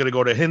kid's still going to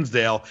go to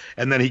Hinsdale,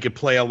 and then he could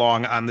play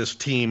along on this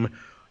team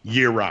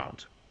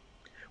year-round.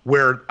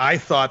 Where I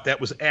thought that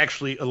was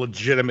actually a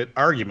legitimate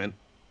argument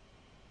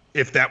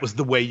if that was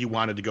the way you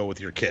wanted to go with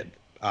your kid.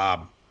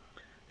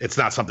 It's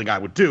not something I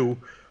would do,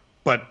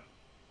 but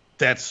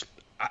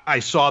I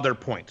saw their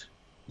point.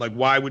 Like,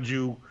 why would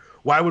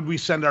we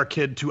send our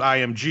kid to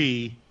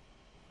IMG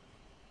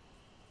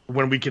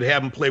when we could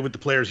have him play with the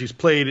players he's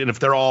played, and if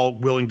they're all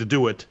willing to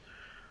do it,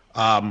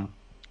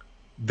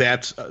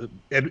 that's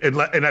and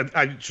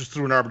I just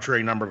threw an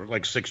arbitrary number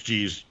like 6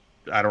 G's.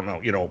 I don't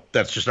know,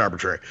 that's just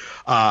arbitrary.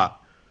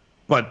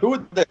 But who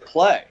would they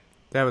play?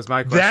 That was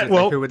my question.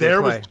 Who would they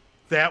play?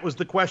 That was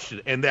the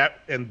question, and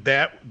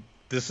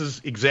this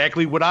is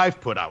exactly what I've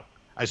put out.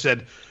 I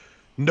said,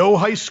 no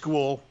high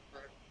school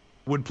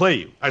would play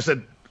you. I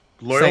said,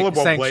 Loyola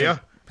won't play you.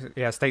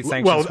 Yeah, state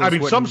sanctioned. Well, I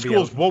mean, some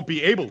schools won't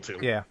be able to.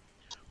 Yeah.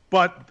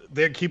 But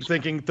they keep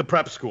thinking the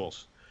prep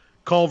schools.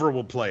 Culver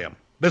will play them.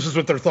 This is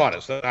what their thought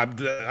is.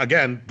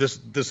 Again, this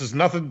is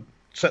nothing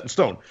set in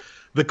stone.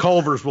 The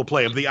Culvers will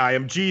play them. The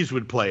IMGs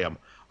would play them.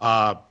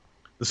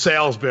 the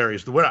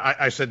Salisburys.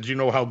 I said, do you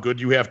know how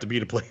good you have to be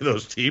to play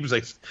those teams?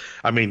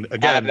 I mean,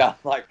 again, And I'm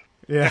like,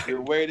 Yeah.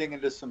 you're wading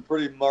into some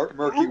pretty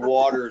murky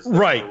waters there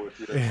Right. with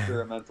your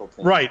experimental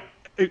team. right.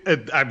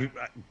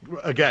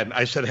 Again,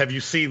 I said, have you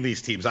seen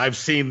these teams? I've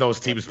seen those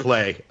teams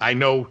play. I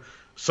know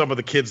some of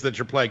the kids that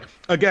you're playing.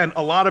 Again,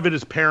 a lot of it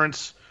is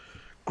parents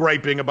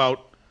griping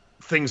about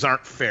things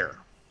aren't fair.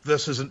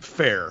 This isn't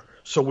fair,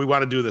 so we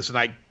want to do this.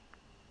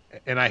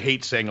 And I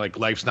hate saying like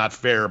life's not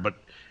fair, but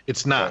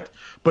it's not. Right.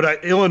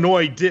 But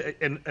Illinois did,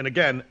 and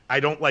again, I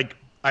don't like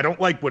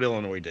what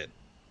Illinois did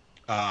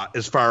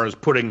as far as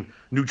putting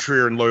New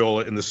Trier and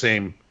Loyola in the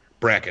same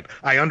bracket.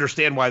 I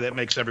understand why that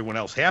makes everyone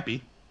else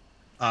happy.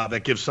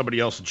 That gives somebody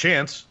else a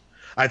chance.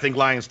 I think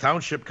Lyons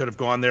Township could have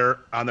gone there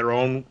on their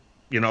own.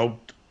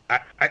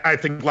 I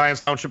think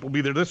Lyons Township will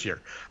be there this year.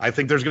 I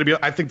think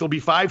there'll be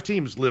 5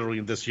 teams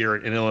literally this year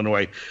in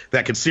Illinois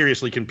that could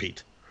seriously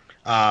compete.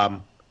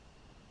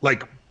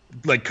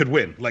 Like could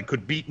win, like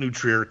could beat New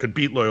Trier, could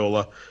beat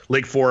Loyola.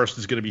 Lake Forest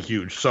is going to be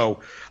huge.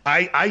 So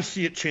I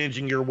see it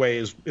changing your way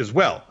as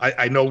well.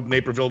 I know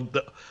Naperville,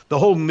 the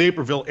whole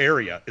Naperville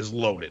area is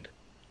loaded.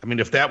 I mean,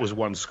 if that was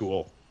one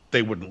school,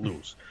 they wouldn't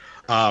lose.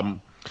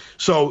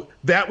 So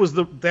that was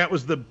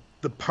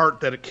the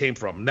part that it came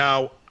from.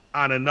 Now,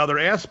 on another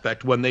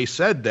aspect, when they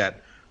said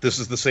that this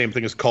is the same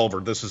thing as Culver,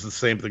 this is the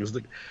same thing as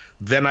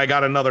then I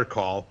got another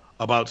call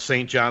about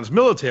St. John's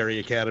Military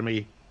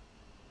Academy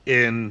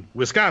in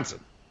Wisconsin,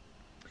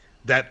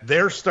 that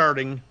they're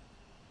starting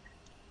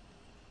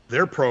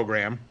their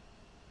program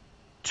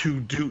to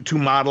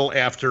model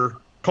after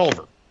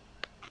Culver.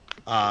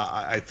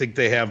 I think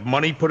they have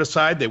money put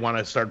aside. They want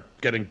to start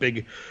getting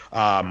big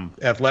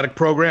athletic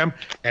program,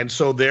 and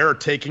so they're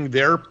taking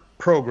their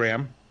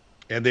program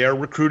and they are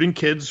recruiting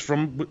kids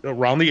from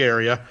around the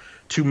area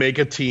to make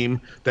a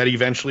team that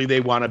eventually they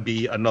want to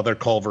be another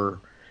Culver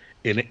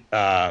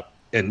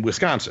in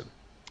Wisconsin,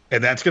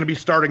 and that's going to be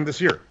starting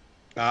this year.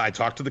 I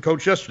talked to the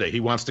coach yesterday. He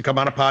wants to come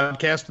on a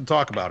podcast and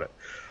talk about it.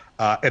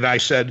 And I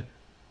said,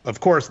 of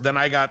course, then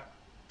I got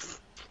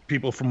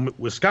people from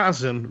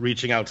Wisconsin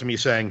reaching out to me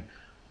saying,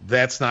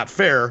 that's not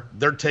fair.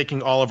 They're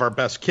taking all of our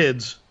best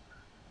kids,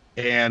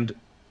 and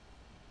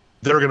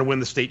they're going to win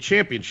the state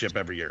championship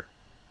every year.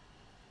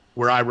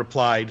 Where I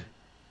replied,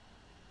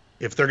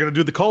 if they're going to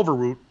do the Culver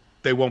route,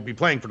 they won't be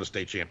playing for the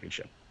state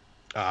championship.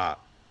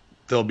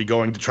 They'll be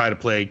going to try to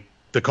play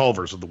the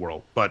Culvers of the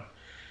world. But,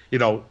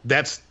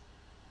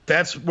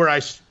 that's where I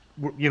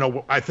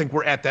think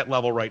we're at that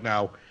level right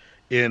now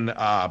in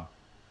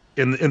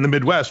the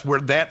Midwest, where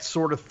that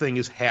sort of thing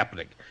is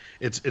happening.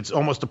 It's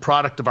almost a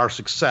product of our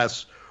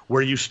success,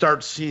 where you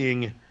start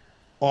seeing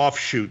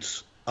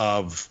offshoots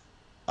of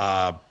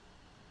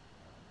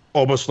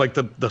almost like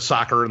the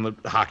soccer and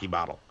the hockey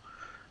model.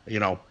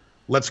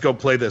 Let's go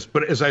play this.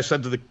 But as I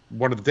said to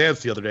one of the dads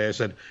the other day, I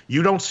said,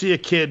 you don't see a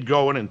kid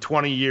going in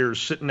 20 years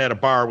sitting at a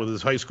bar with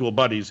his high school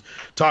buddies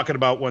talking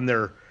about when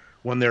their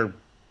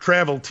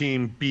travel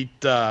team beat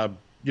the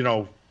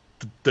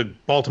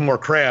Baltimore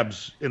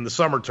Crabs in the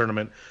summer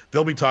tournament.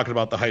 They'll be talking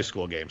about the high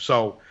school game.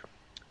 So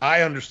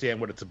I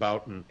understand what it's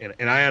about, and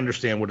I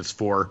understand what it's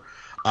for.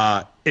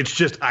 It's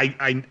just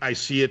I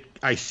see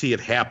it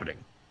happening,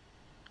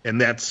 and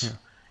that's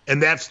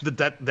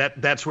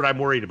what I'm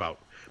worried about,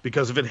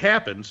 because if it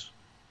happens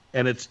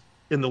and it's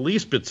in the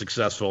least bit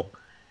successful,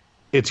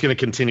 it's going to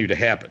continue to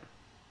happen,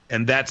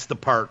 and that's the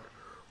part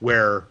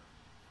where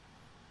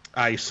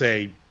I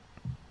say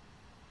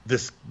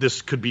this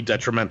could be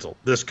detrimental.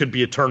 This could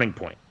be a turning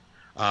point.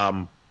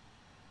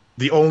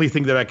 The only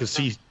thing that I could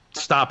see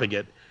stopping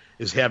it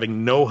is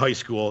having no high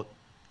school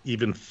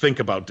even think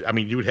about. I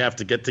mean, you would have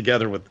to get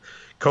together with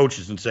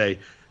coaches and say,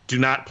 do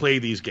not play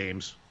these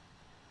games.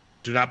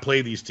 Do not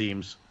play these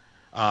teams,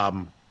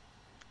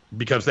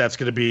 because that's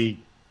going to be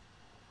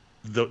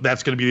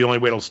the only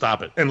way it'll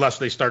stop it, unless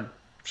they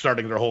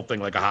starting their whole thing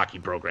like a hockey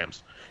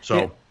programs. So,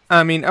 yeah.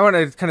 I mean, I want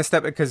to kind of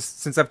step, because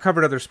since I've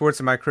covered other sports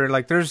in my career,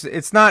 like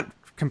it's not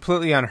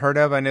completely unheard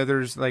of. I know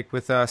there's like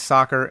with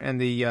soccer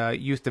and the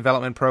youth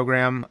development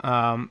program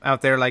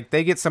out there, like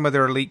they get some of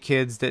their elite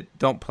kids that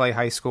don't play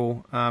high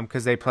school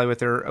because they play with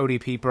their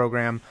ODP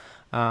program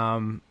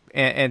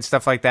and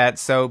stuff like that.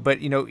 So, but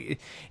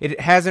it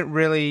hasn't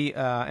really.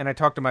 And I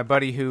talked to my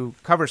buddy who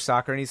covers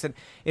soccer, and he said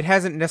it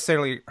hasn't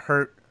necessarily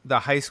hurt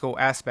the high school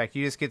aspect.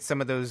 You just get some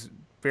of those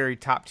very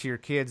top tier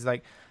kids,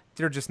 like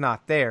they're just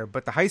not there.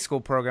 But the high school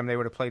program they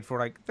would have played for,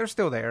 like they're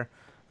still there.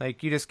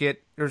 Like you just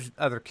there's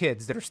other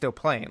kids that are still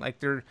playing.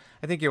 Like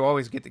I think you'll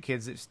always get the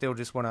kids that still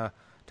just want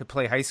to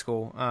play high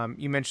school.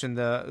 You mentioned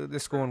the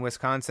school in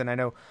Wisconsin. I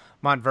know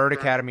Montverde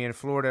Academy in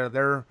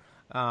Florida.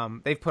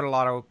 They've put a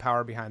lot of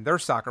power behind their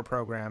soccer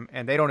program,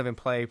 and they don't even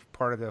play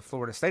part of the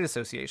Florida State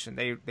Association.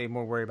 They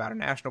more worry about a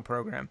national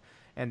program,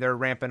 and they're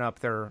ramping up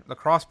their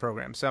lacrosse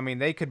program. So I mean,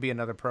 they could be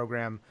another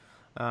program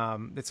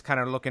that's kind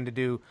of looking to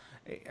do,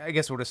 I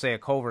guess we'll just say a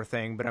Culver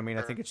thing, but I mean,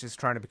 I think it's just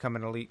trying to become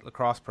an elite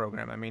lacrosse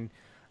program. I mean,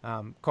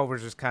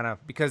 Culver's just kind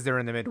of, because they're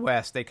in the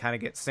Midwest, they kind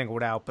of get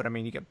singled out. But I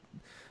mean, you get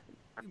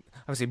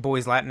obviously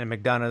Boys Latin and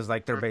McDonough's,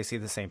 like they're basically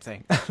the same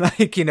thing.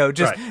 Like, you know,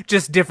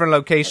 just different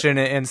location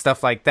and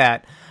stuff like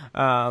that.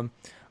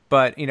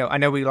 But, you know, I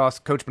know we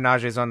lost Coach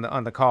Menages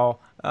on the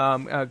call.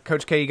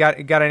 Coach K, you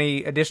got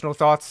any additional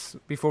thoughts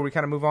before we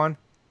kind of move on?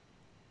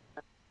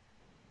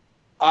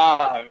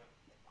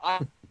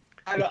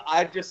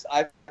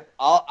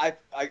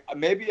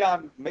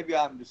 Maybe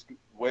I'm just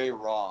way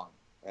wrong.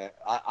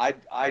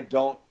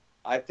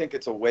 I think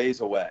it's a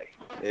ways away.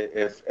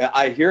 If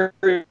I hear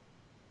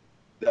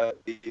the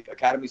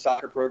Academy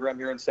soccer program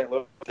here in St.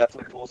 Louis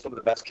definitely pulls some of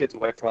the best kids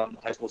away from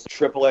high school.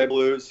 AAA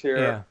Blues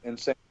here in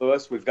St.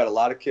 Louis. We've got a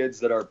lot of kids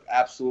that are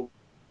absolutely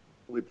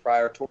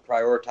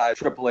prioritize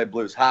AAA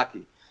Blues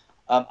hockey.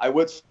 I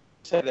would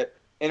say that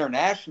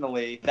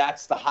internationally,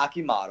 that's the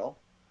hockey model.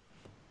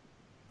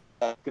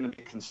 That's going to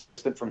be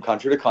consistent from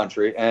country to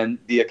country, and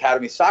the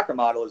Academy soccer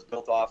model is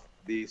built off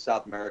the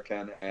South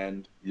American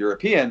and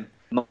European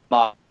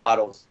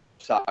models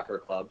soccer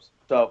clubs.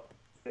 So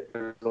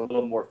there's a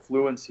little more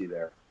fluency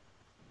there.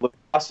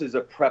 Lacrosse is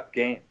a prep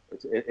game.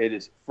 It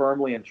is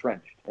firmly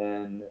entrenched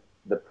in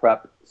the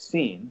prep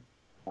scene,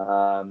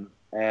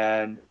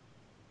 and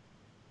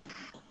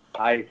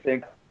I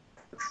think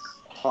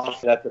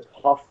that's a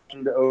tough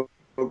thing to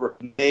over.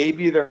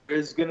 Maybe there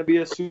is going to be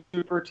a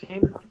super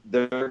team.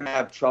 They're going to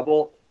have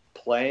trouble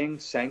playing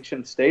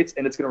sanctioned states,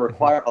 and it's going to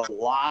require a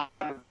lot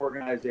of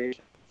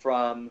organization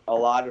from a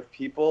lot of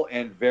people,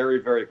 and very,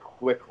 very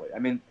quickly. I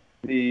mean,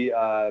 the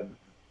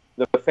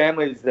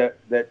families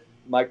that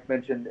Mike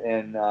mentioned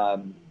in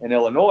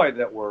Illinois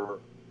that are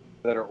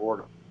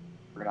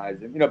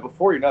organizing, you know,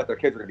 before you know it, their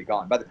kids are going to be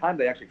gone. By the time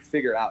they actually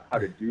figure out how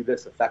to do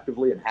this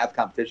effectively and have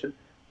competition,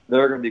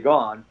 they're going to be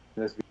gone.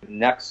 There's the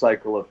next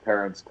cycle of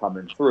parents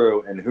coming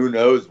through, and who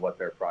knows what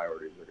their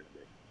priorities are going to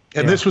be.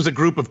 And this was a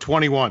group of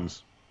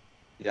 21s.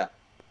 Yeah.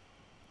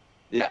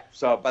 Yeah.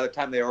 So by the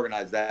time they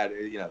organize that,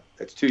 you know,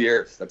 it's 2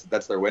 years.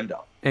 That's their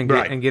window. And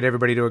get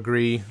everybody to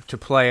agree to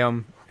play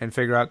them and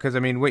figure out, because I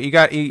mean,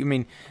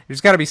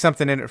 there's got to be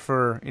something in it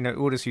for, you know,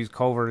 we'll just use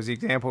Culver as the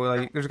example.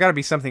 Like, there's got to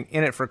be something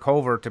in it for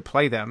Culver to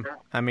play them.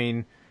 I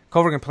mean,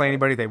 Culver can play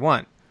anybody they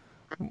want.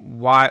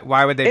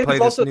 Why would they play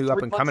this new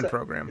up and coming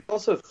program? It's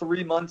also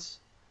 3 months.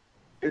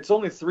 It's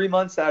only 3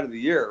 months out of the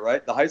year,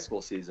 right? The high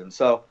school season.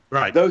 So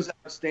those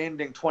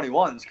outstanding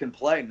 21s can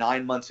play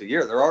 9 months a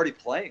year. They're already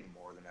playing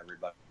more than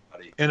everybody.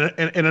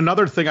 And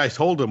another thing I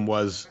told him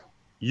was,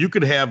 you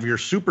could have your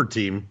super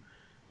team.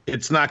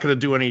 It's not going to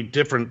do any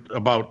different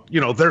about, you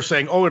know, they're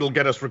saying, oh, it'll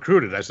get us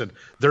recruited. I said,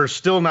 there's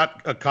still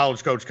not a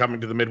college coach coming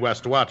to the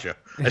Midwest to watch you.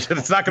 I said,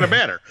 it's not going to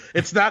matter.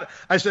 It's not.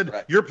 I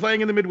said, you're playing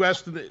in the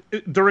Midwest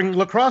during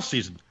lacrosse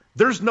season.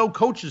 There's no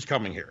coaches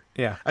coming here.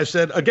 Yeah. I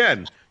said,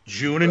 again,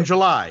 June and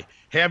July.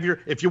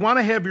 If you want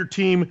to have your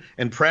team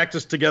and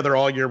practice together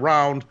all year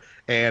round,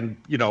 and,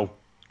 you know,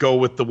 go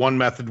with the one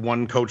method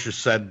one coach has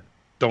said,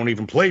 don't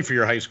even play for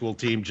your high school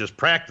team, just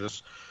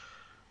practice,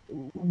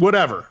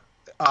 whatever.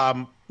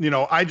 You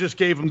know, I just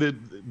gave him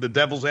the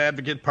devil's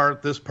advocate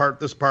part, this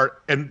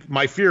part. And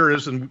my fear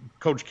is, and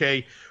Coach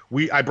K,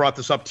 I brought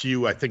this up to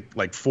you, I think,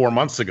 like 4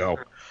 months ago.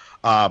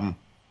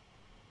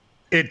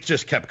 It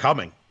just kept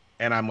coming.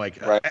 And I'm like,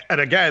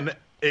 and again,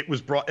 it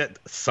was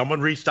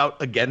someone reached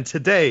out again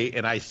today,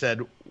 and I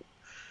said,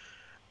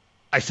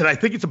 I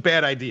think it's a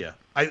bad idea.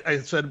 I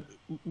said,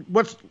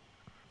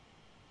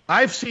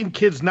 I've seen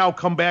kids now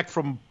come back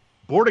from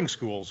boarding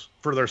schools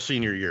for their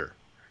senior year,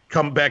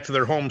 come back to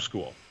their home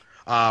school.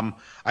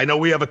 I know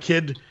we have a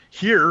kid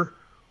here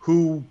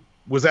who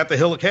was at the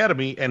Hill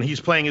Academy, and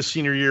he's playing his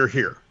senior year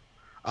here.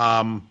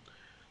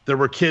 There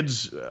were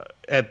kids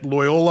at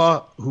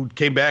Loyola who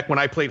came back when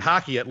I played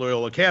hockey at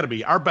Loyola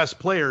Academy. Our best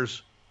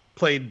players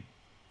played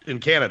in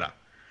Canada,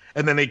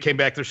 and then they came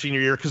back their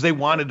senior year because they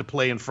wanted to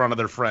play in front of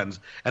their friends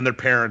and their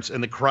parents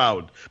and the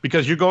crowd.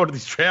 Because you go to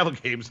these travel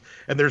games,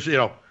 and there's, you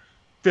know,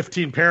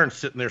 15 parents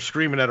sitting there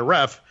screaming at a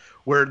ref,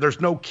 where there's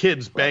no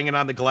kids banging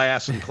on the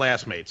glass and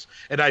classmates.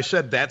 And I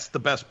said, that's the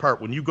best part.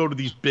 When you go to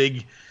these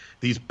big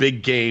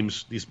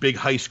games, these big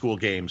high school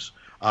games,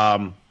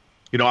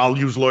 you know, I'll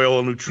use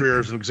Loyola New Trier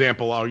as an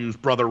example. I'll use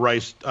Brother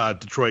Rice,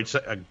 Detroit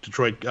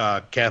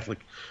Catholic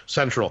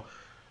Central.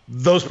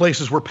 Those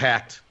places were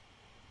packed.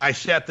 I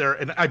sat there,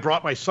 and I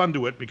brought my son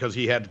to it because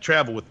he had to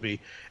travel with me.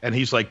 And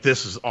he's like,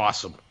 this is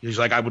awesome. He's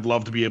like, I would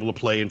love to be able to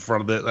play in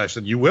front of it. I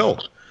said, you will.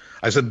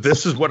 I said,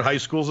 this is what high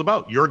school's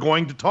about. You're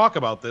going to talk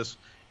about this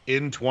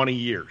in 20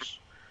 years.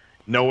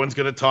 No one's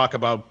going to talk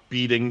about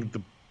beating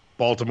the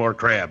Baltimore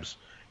Crabs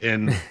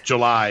in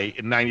July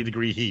in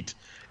 90-degree heat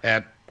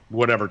at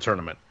whatever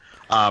tournament.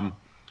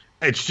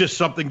 It's just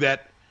something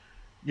that,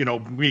 you know,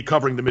 me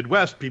covering the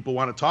Midwest, people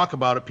want to talk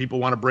about it. People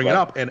want to bring it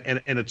up.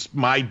 And it's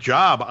my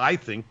job, I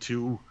think,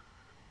 to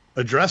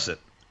address it.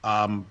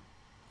 And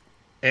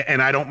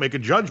I don't make a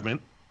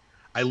judgment.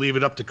 I leave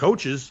it up to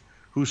coaches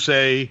who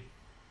say,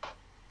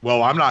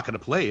 well, I'm not going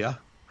to play you,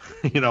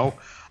 you know,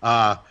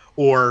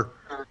 or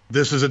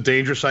this is a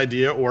dangerous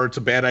idea, or it's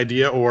a bad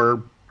idea,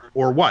 or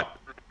what.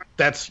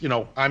 That's, you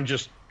know, I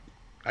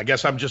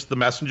guess I'm just the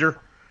messenger.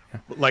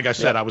 Like I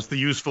said, I was the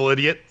useful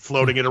idiot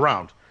floating it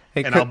around.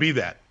 Hey, and I'll be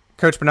that.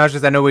 Coach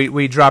Benages, I know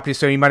we dropped you,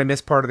 so you might have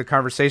missed part of the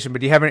conversation,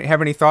 but do you have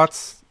any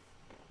thoughts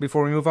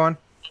before we move on?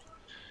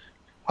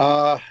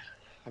 I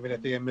mean, I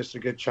think I missed a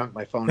good chunk.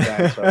 My phone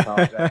died, so I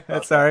apologize.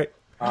 That's all right.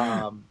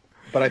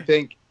 But I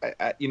think,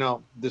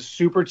 the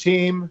super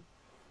team,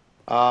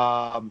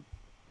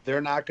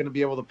 they're not going to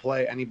be able to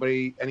play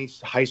any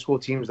high school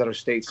teams that are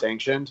state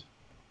sanctioned.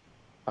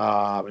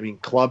 I mean,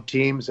 club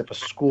teams, if a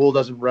school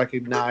doesn't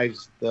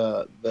recognize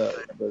the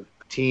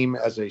team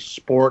as a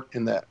sport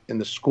in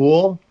the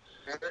school,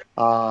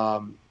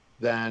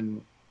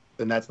 then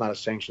that's not a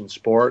sanctioned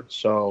sport.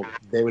 So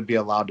they would be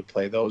allowed to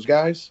play those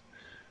guys.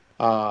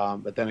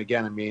 But then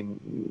again, I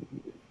mean,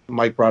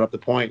 Mike brought up the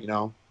point,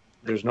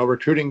 there's no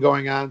recruiting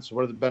going on. So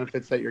what are the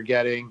benefits that you're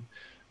getting?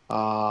 So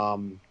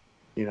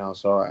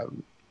I'll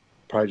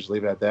probably just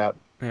leave it at that.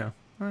 Yeah.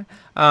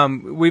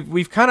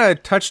 We've kind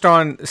of touched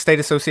on state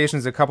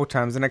associations a couple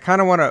times, and I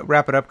kind of want to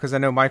wrap it up because I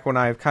know Michael and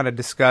I have kind of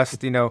discussed,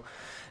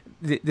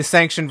 the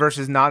sanctioned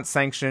versus not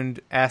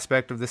sanctioned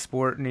aspect of the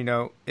sport,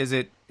 and is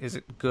it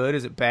good?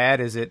 Is it bad?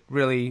 Is it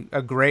really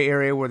a gray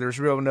area where there's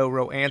no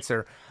real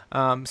answer?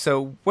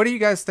 So what do you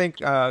guys think,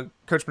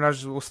 Coach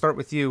Benages? We'll start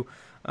with you.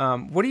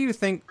 What do you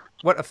think?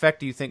 What effect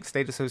do you think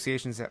state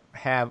associations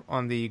have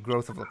on the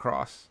growth of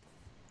lacrosse?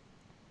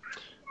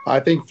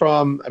 I think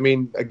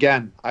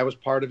again, I was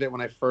part of it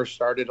when I first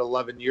started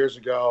 11 years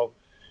ago.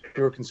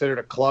 We were considered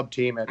a club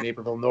team at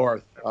Naperville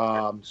North.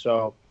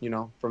 So,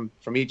 from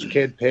each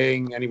kid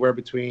paying anywhere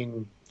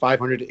between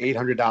 $500 to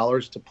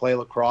 $800 to play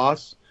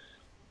lacrosse,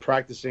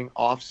 practicing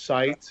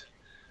off-site,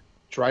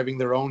 driving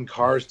their own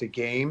cars to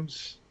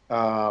games,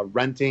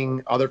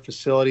 renting other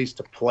facilities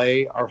to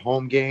play our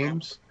home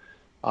games,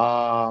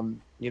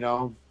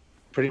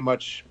 pretty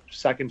much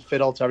second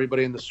fiddle to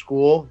everybody in the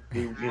school.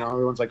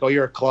 Everyone's like, oh,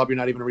 you're a club, you're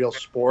not even a real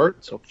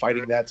sport. So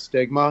fighting that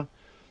stigma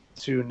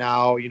to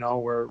now,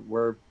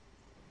 we're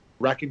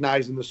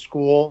recognized in the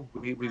school.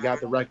 We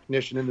got the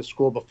recognition in the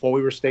school before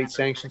we were state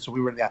sanctioned. So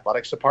we were in the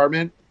athletics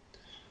department.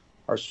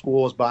 Our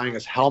school was buying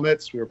us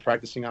helmets. We were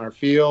practicing on our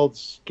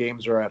fields.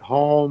 Games are at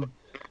home.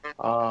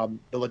 The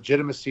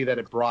legitimacy that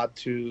it brought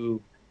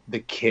to the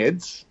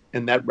kids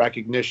and that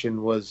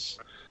recognition was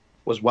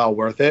well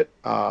worth it.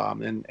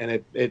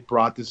 And it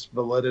brought this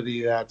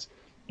validity that,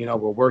 we're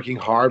working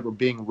hard, we're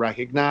being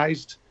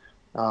recognized,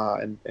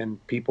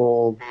 and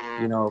people,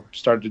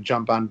 started to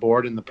jump on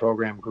board and the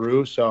program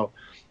grew. So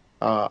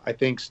I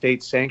think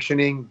state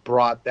sanctioning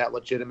brought that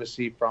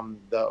legitimacy from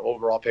the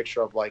overall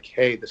picture of like,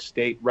 hey, the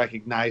state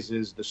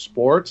recognizes the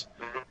sport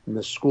and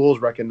the schools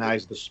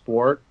recognize the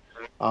sport.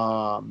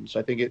 So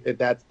I think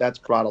that's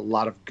brought a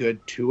lot of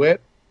good to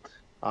it.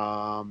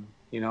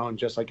 And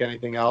just like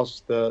anything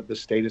else, the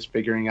state is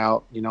figuring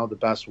out, the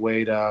best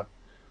way to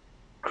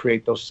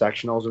create those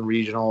sectionals and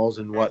regionals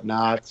and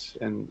whatnot.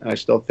 And I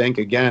still think,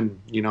 again,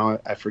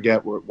 I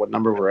forget what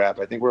number we're at,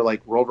 but I think we're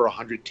over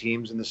 100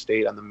 teams in the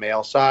state on the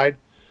male side.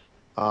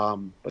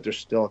 But there's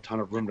still a ton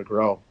of room to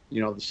grow.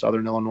 The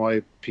Southern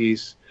Illinois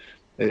piece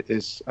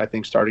is, I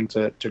think, starting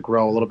to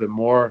grow a little bit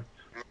more.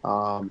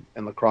 And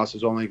lacrosse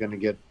is only going to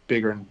get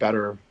bigger and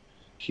better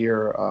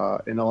here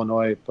in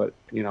Illinois, but,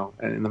 and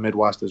in the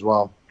Midwest as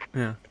well.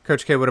 Yeah.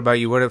 Coach K, what about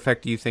you? What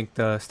effect do you think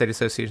the state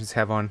associations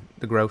have on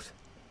the growth?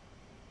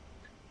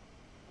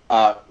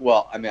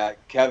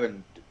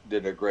 Kevin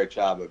did a great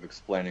job of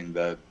explaining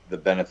the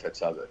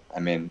benefits of it.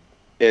 I mean,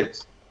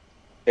 it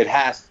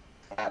has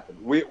to happen.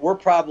 We're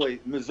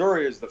probably,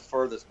 Missouri is the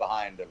furthest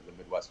behind of the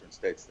Midwestern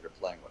states that are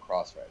playing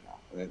lacrosse right now.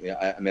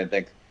 I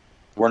think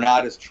we're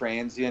not as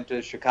transient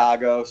as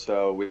Chicago,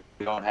 so we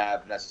don't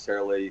have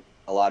necessarily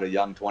a lot of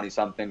young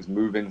 20-somethings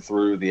moving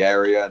through the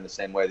area in the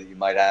same way that you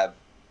might have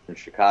in the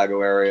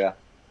Chicago area.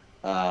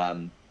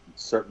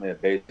 Certainly a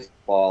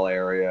baseball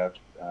area,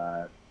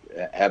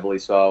 heavily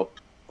so,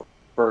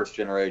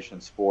 first-generation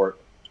sport.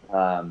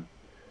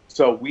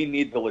 So we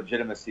need the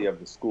legitimacy of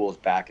the schools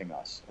backing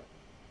us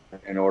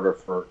in order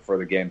for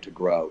the game to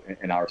grow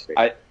in our state.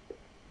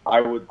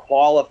 I would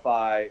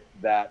qualify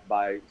that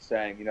by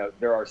saying,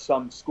 there are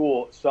some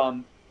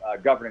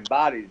governing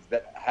bodies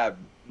that have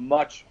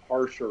much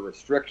harsher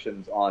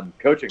restrictions on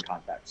coaching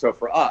contact. So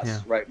for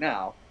us right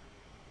now,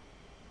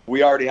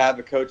 we already have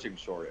a coaching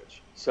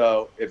shortage.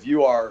 So if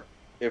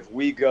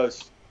we go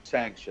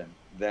sanctioned,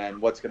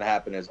 then what's going to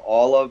happen is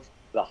all of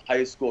the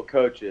high school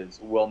coaches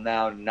will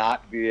now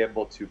not be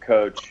able to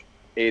coach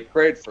 8th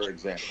grade, for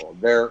example.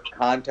 Their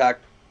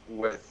contact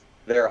with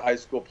their high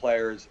school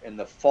players in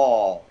the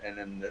fall and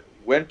in the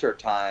winter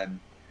time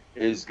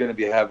is going to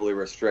be heavily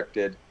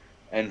restricted.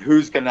 And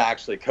who's going to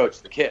actually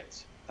coach the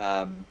kids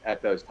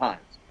at those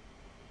times?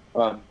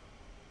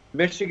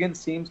 Michigan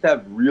seems to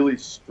have really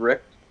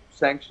strict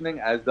sanctioning,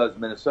 as does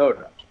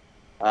Minnesota.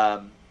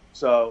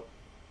 So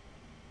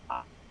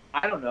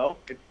I don't know.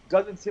 It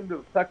doesn't seem to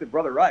have affected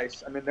Brother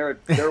Rice. I mean,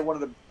 they're one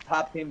of the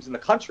top teams in the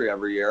country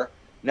every year.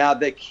 Now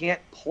they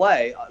can't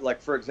play.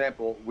 Like, for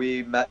example,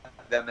 we met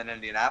them in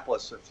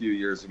Indianapolis a few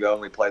years ago,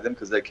 and we played them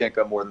because they can't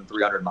go more than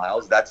 300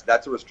 miles. That's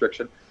a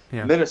restriction.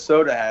 Yeah.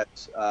 Minnesota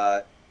has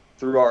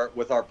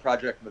with our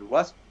Project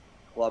Midwest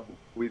club,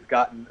 we've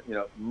gotten,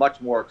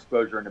 much more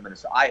exposure into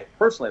Minnesota. I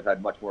personally have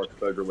had much more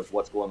exposure with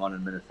what's going on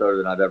in Minnesota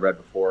than I've ever had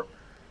before.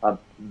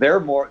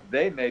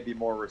 They may be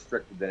more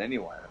restricted than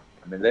anyone.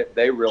 I mean,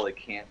 they really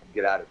can't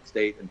get out of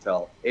state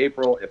until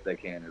April, if they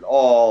can at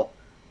all.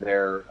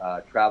 Their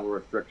travel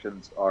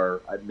restrictions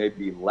are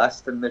maybe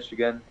less than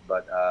Michigan,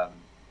 but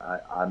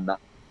I'm not.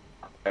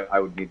 I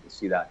would need to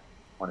see that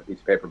on a piece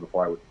of paper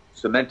before I would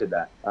cemented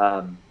that.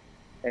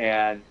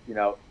 And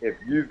if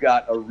you've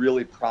got a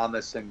really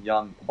promising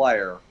young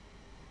player,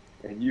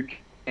 and you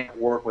can't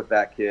work with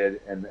that kid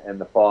in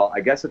the fall,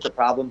 I guess it's a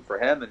problem for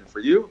him and for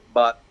you,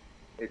 but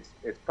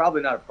it's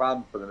probably not a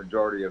problem for the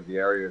majority of the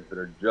areas that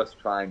are just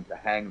trying to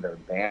hang their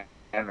banner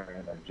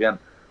in their gym.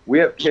 We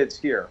have kids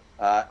here.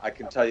 I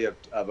can tell you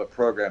of a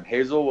program,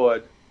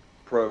 Hazelwood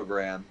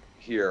program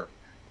here.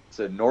 It's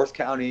a North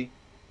County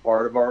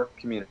part of our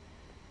community.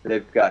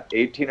 They've got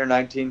 18 or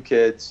 19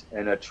 kids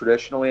in a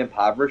traditionally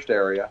impoverished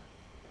area,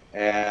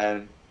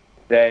 and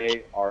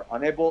they are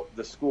unable.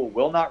 The school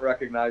will not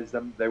recognize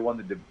them. They won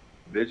the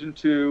Division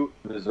II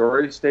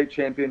Missouri State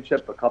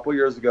Championship a couple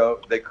years ago.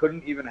 They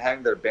couldn't even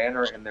hang their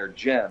banner in their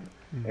gym.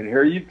 And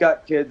here you've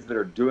got kids that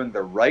are doing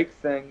the right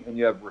thing, and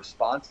you have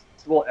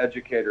responsible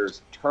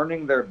educators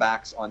turning their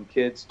backs on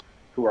kids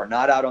who are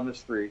not out on the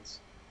streets,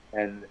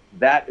 and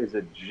that is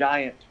a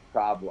giant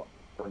problem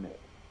for me.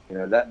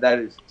 That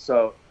is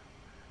so.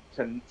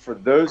 For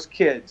those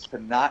kids to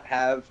not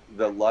have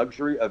the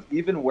luxury of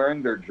even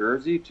wearing their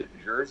jersey to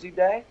Jersey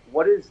Day,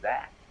 what is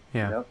that?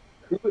 Yeah.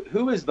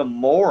 Who is the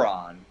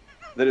moron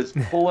that is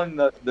pulling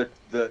that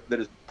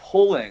is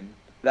pulling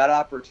that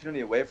opportunity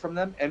away from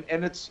them? And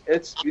it's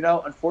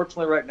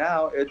unfortunately right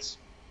now it's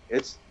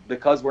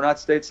because we're not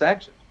state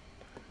sanctioned.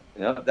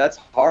 That's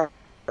hard.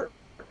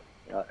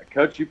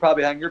 Coach, you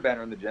probably hang your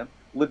banner in the gym.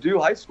 Ladue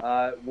High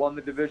School won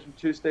the Division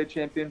II state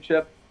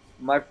championship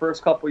my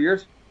first couple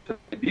years.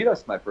 They beat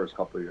us my first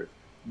couple of years.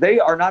 They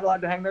are not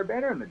allowed to hang their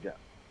banner in the gym.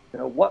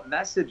 What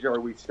message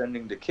are we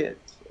sending to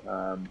kids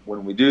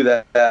when we do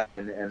that?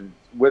 And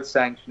with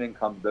sanctioning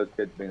comes those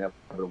kids being able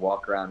to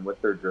walk around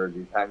with their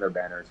jerseys, hang their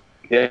banners,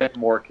 get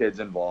more kids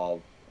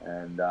involved,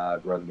 and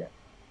grow the game.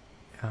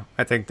 Yeah,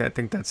 I think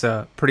that's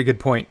a pretty good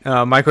point.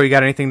 Michael, you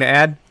got anything to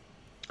add?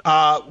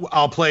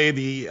 I'll play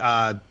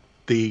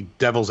the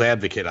devil's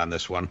advocate on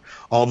this one.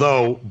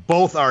 Although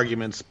both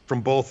arguments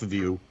from both of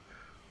you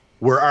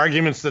were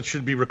arguments that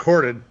should be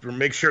recorded to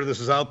make sure this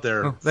is out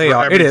there. Oh, they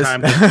are. It is.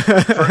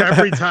 For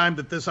every time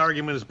that this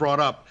argument is brought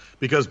up,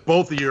 because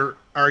both of your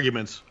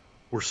arguments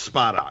were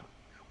spot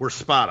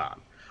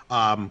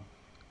on.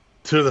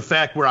 To the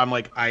fact where I'm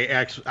like,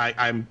 I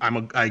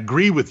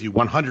agree with you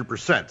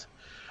 100%.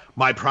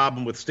 My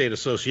problem with state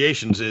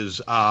associations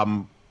is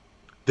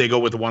they go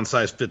with a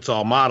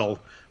one-size-fits-all model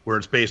where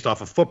it's based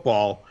off of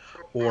football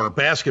or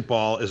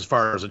basketball as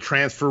far as a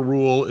transfer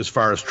rule, as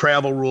far as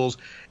travel rules.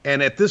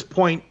 And at this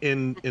point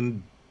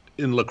in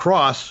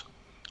lacrosse,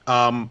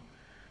 there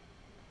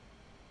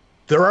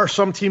are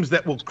some teams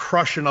that will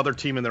crush another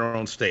team in their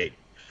own state.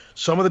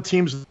 Some of the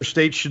teams in their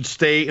state should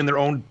stay in their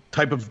own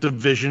type of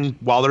division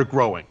while they're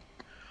growing.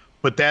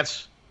 But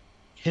that's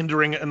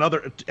hindering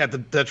another at the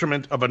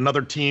detriment of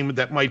another team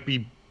that might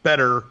be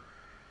better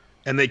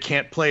and they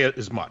can't play it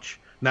as much.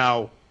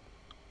 Now,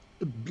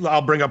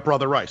 I'll bring up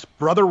Brother Rice.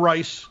 Brother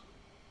Rice,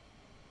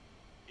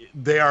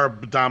 they are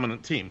a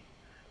dominant team.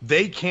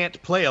 They can't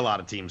play a lot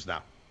of teams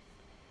now.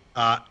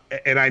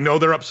 And I know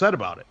they're upset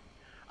about it.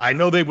 I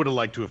know they would have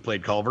liked to have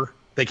played Culver.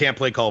 They can't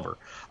play Culver.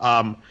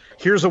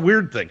 Here's a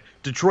weird thing.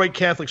 Detroit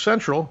Catholic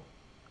Central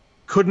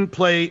couldn't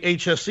play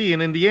HSE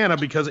in Indiana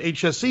because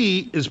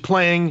HSE is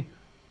playing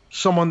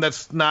someone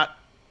that's not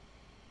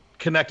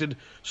connected.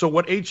 So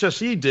what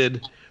HSE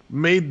did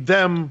made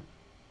them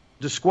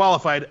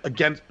disqualified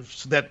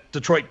against that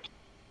Detroit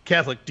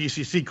Catholic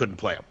DCC couldn't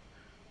play them.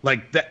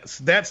 Like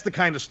that's the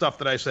kind of stuff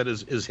that I said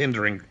is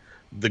hindering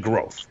the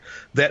growth.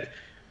 That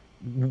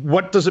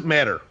what does it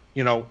matter?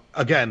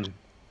 Again,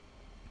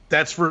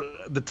 that's for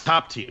the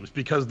top teams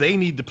because they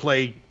need to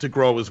play to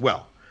grow as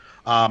well.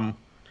 And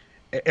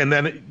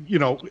then,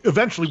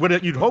 eventually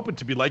what you'd hope it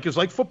to be like is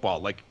like football.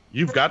 Like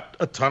you've got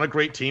a ton of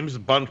great teams,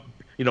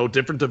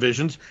 different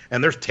divisions,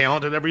 and there's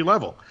talent at every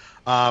level.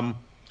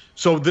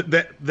 So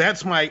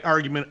that's my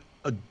argument.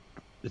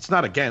 It's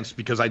not against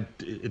because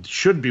it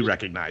should be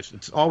recognized.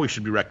 It's always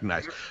should be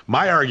recognized.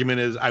 My argument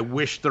is I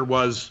wish there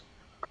was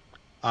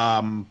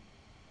at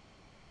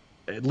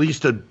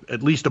least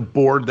a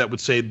board that would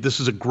say this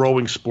is a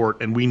growing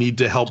sport and we need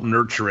to help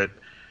nurture it,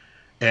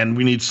 and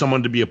we need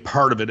someone to be a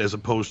part of it as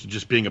opposed to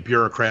just being a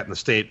bureaucrat in the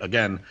state.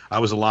 Again, I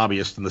was a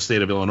lobbyist in the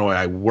state of Illinois.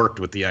 I worked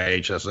with the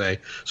IHSA,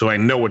 so I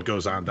know what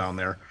goes on down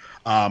there.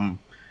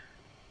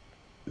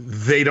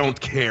 They don't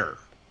care.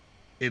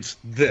 It's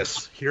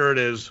this. Here it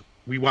is.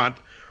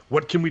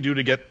 What can we do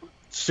to get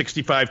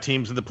 65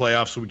 teams in the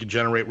playoffs so we can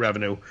generate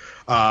revenue?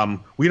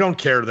 We don't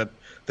care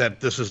that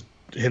this is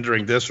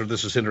hindering this or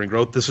this is hindering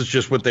growth. This is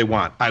just what they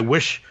want. I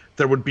wish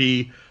there would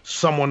be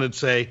someone that'd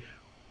say,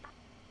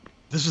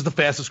 this is the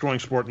fastest growing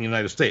sport in the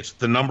United States.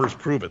 The numbers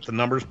prove it. The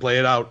numbers play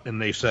it out,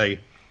 and they say,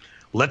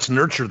 Let's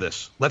nurture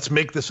this. Let's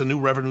make this a new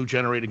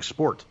revenue-generating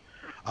sport.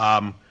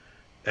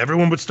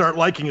 Everyone would start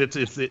liking it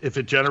if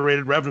it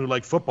generated revenue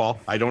like football.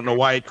 I don't know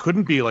why it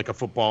couldn't be like a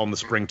football in the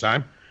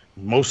springtime.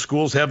 Most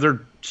schools have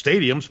their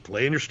stadiums.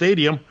 Play in your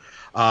stadium.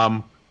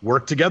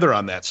 Work together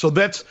on that. So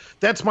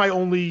that's my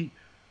only.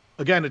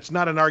 Again, it's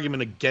not an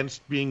argument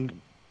against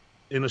being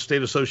in a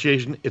state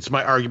association. It's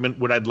my argument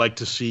what I'd like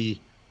to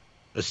see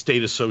a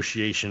state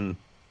association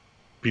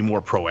be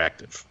more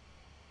proactive.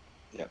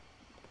 Yeah,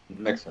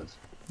 makes sense.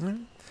 All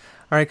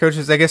right,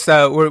 coaches. I guess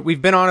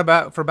we've been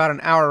on for about an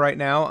hour right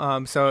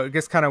now. So I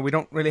guess kind of we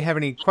don't really have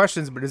any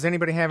questions. But does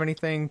anybody have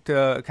anything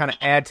to kind of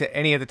add to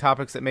any of the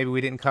topics that maybe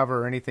we didn't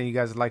cover, or anything you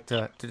guys would like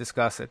to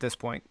discuss at this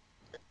point?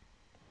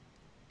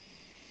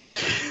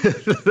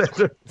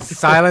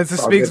 Silence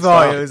speaks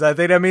volumes. I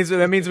think that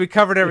means we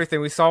covered everything.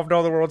 We solved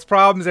all the world's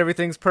problems.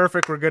 Everything's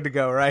perfect. We're good to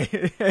go,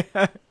 right?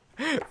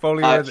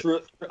 Foley,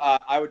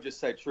 I would just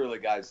say, truly,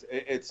 guys,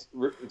 it's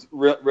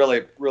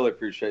really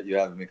appreciate you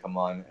having me come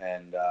on,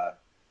 and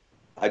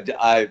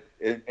I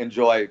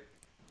enjoy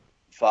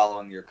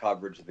following your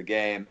coverage of the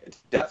game.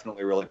 It's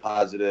definitely really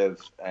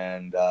positive,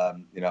 and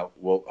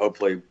we'll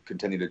hopefully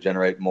continue to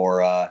generate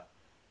more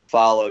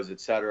follows,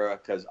 etc.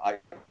 Because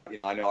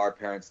I know our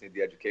parents need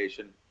the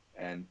education,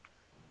 and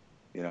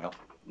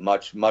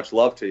much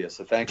love to you.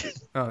 So thank you.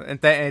 Oh, and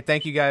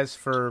thank you guys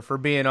for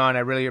being on. I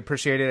really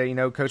appreciate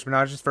it. Coach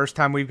Menage's first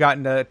time we've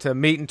gotten to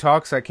meet and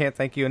talk, so I can't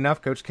thank you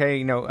enough, Coach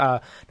K.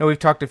 No, we've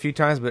talked a few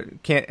times,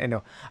 but can't.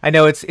 I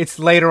know it's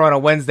later on a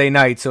Wednesday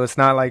night, so it's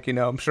not like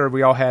I'm sure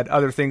we all had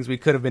other things we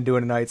could have been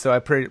doing tonight. So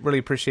I really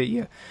appreciate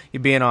you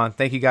being on.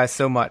 Thank you guys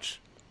so much.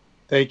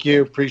 Thank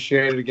you.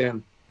 Appreciate it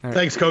again. Right.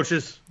 Thanks,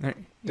 coaches. All right.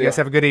 You guys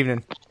have a good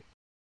evening.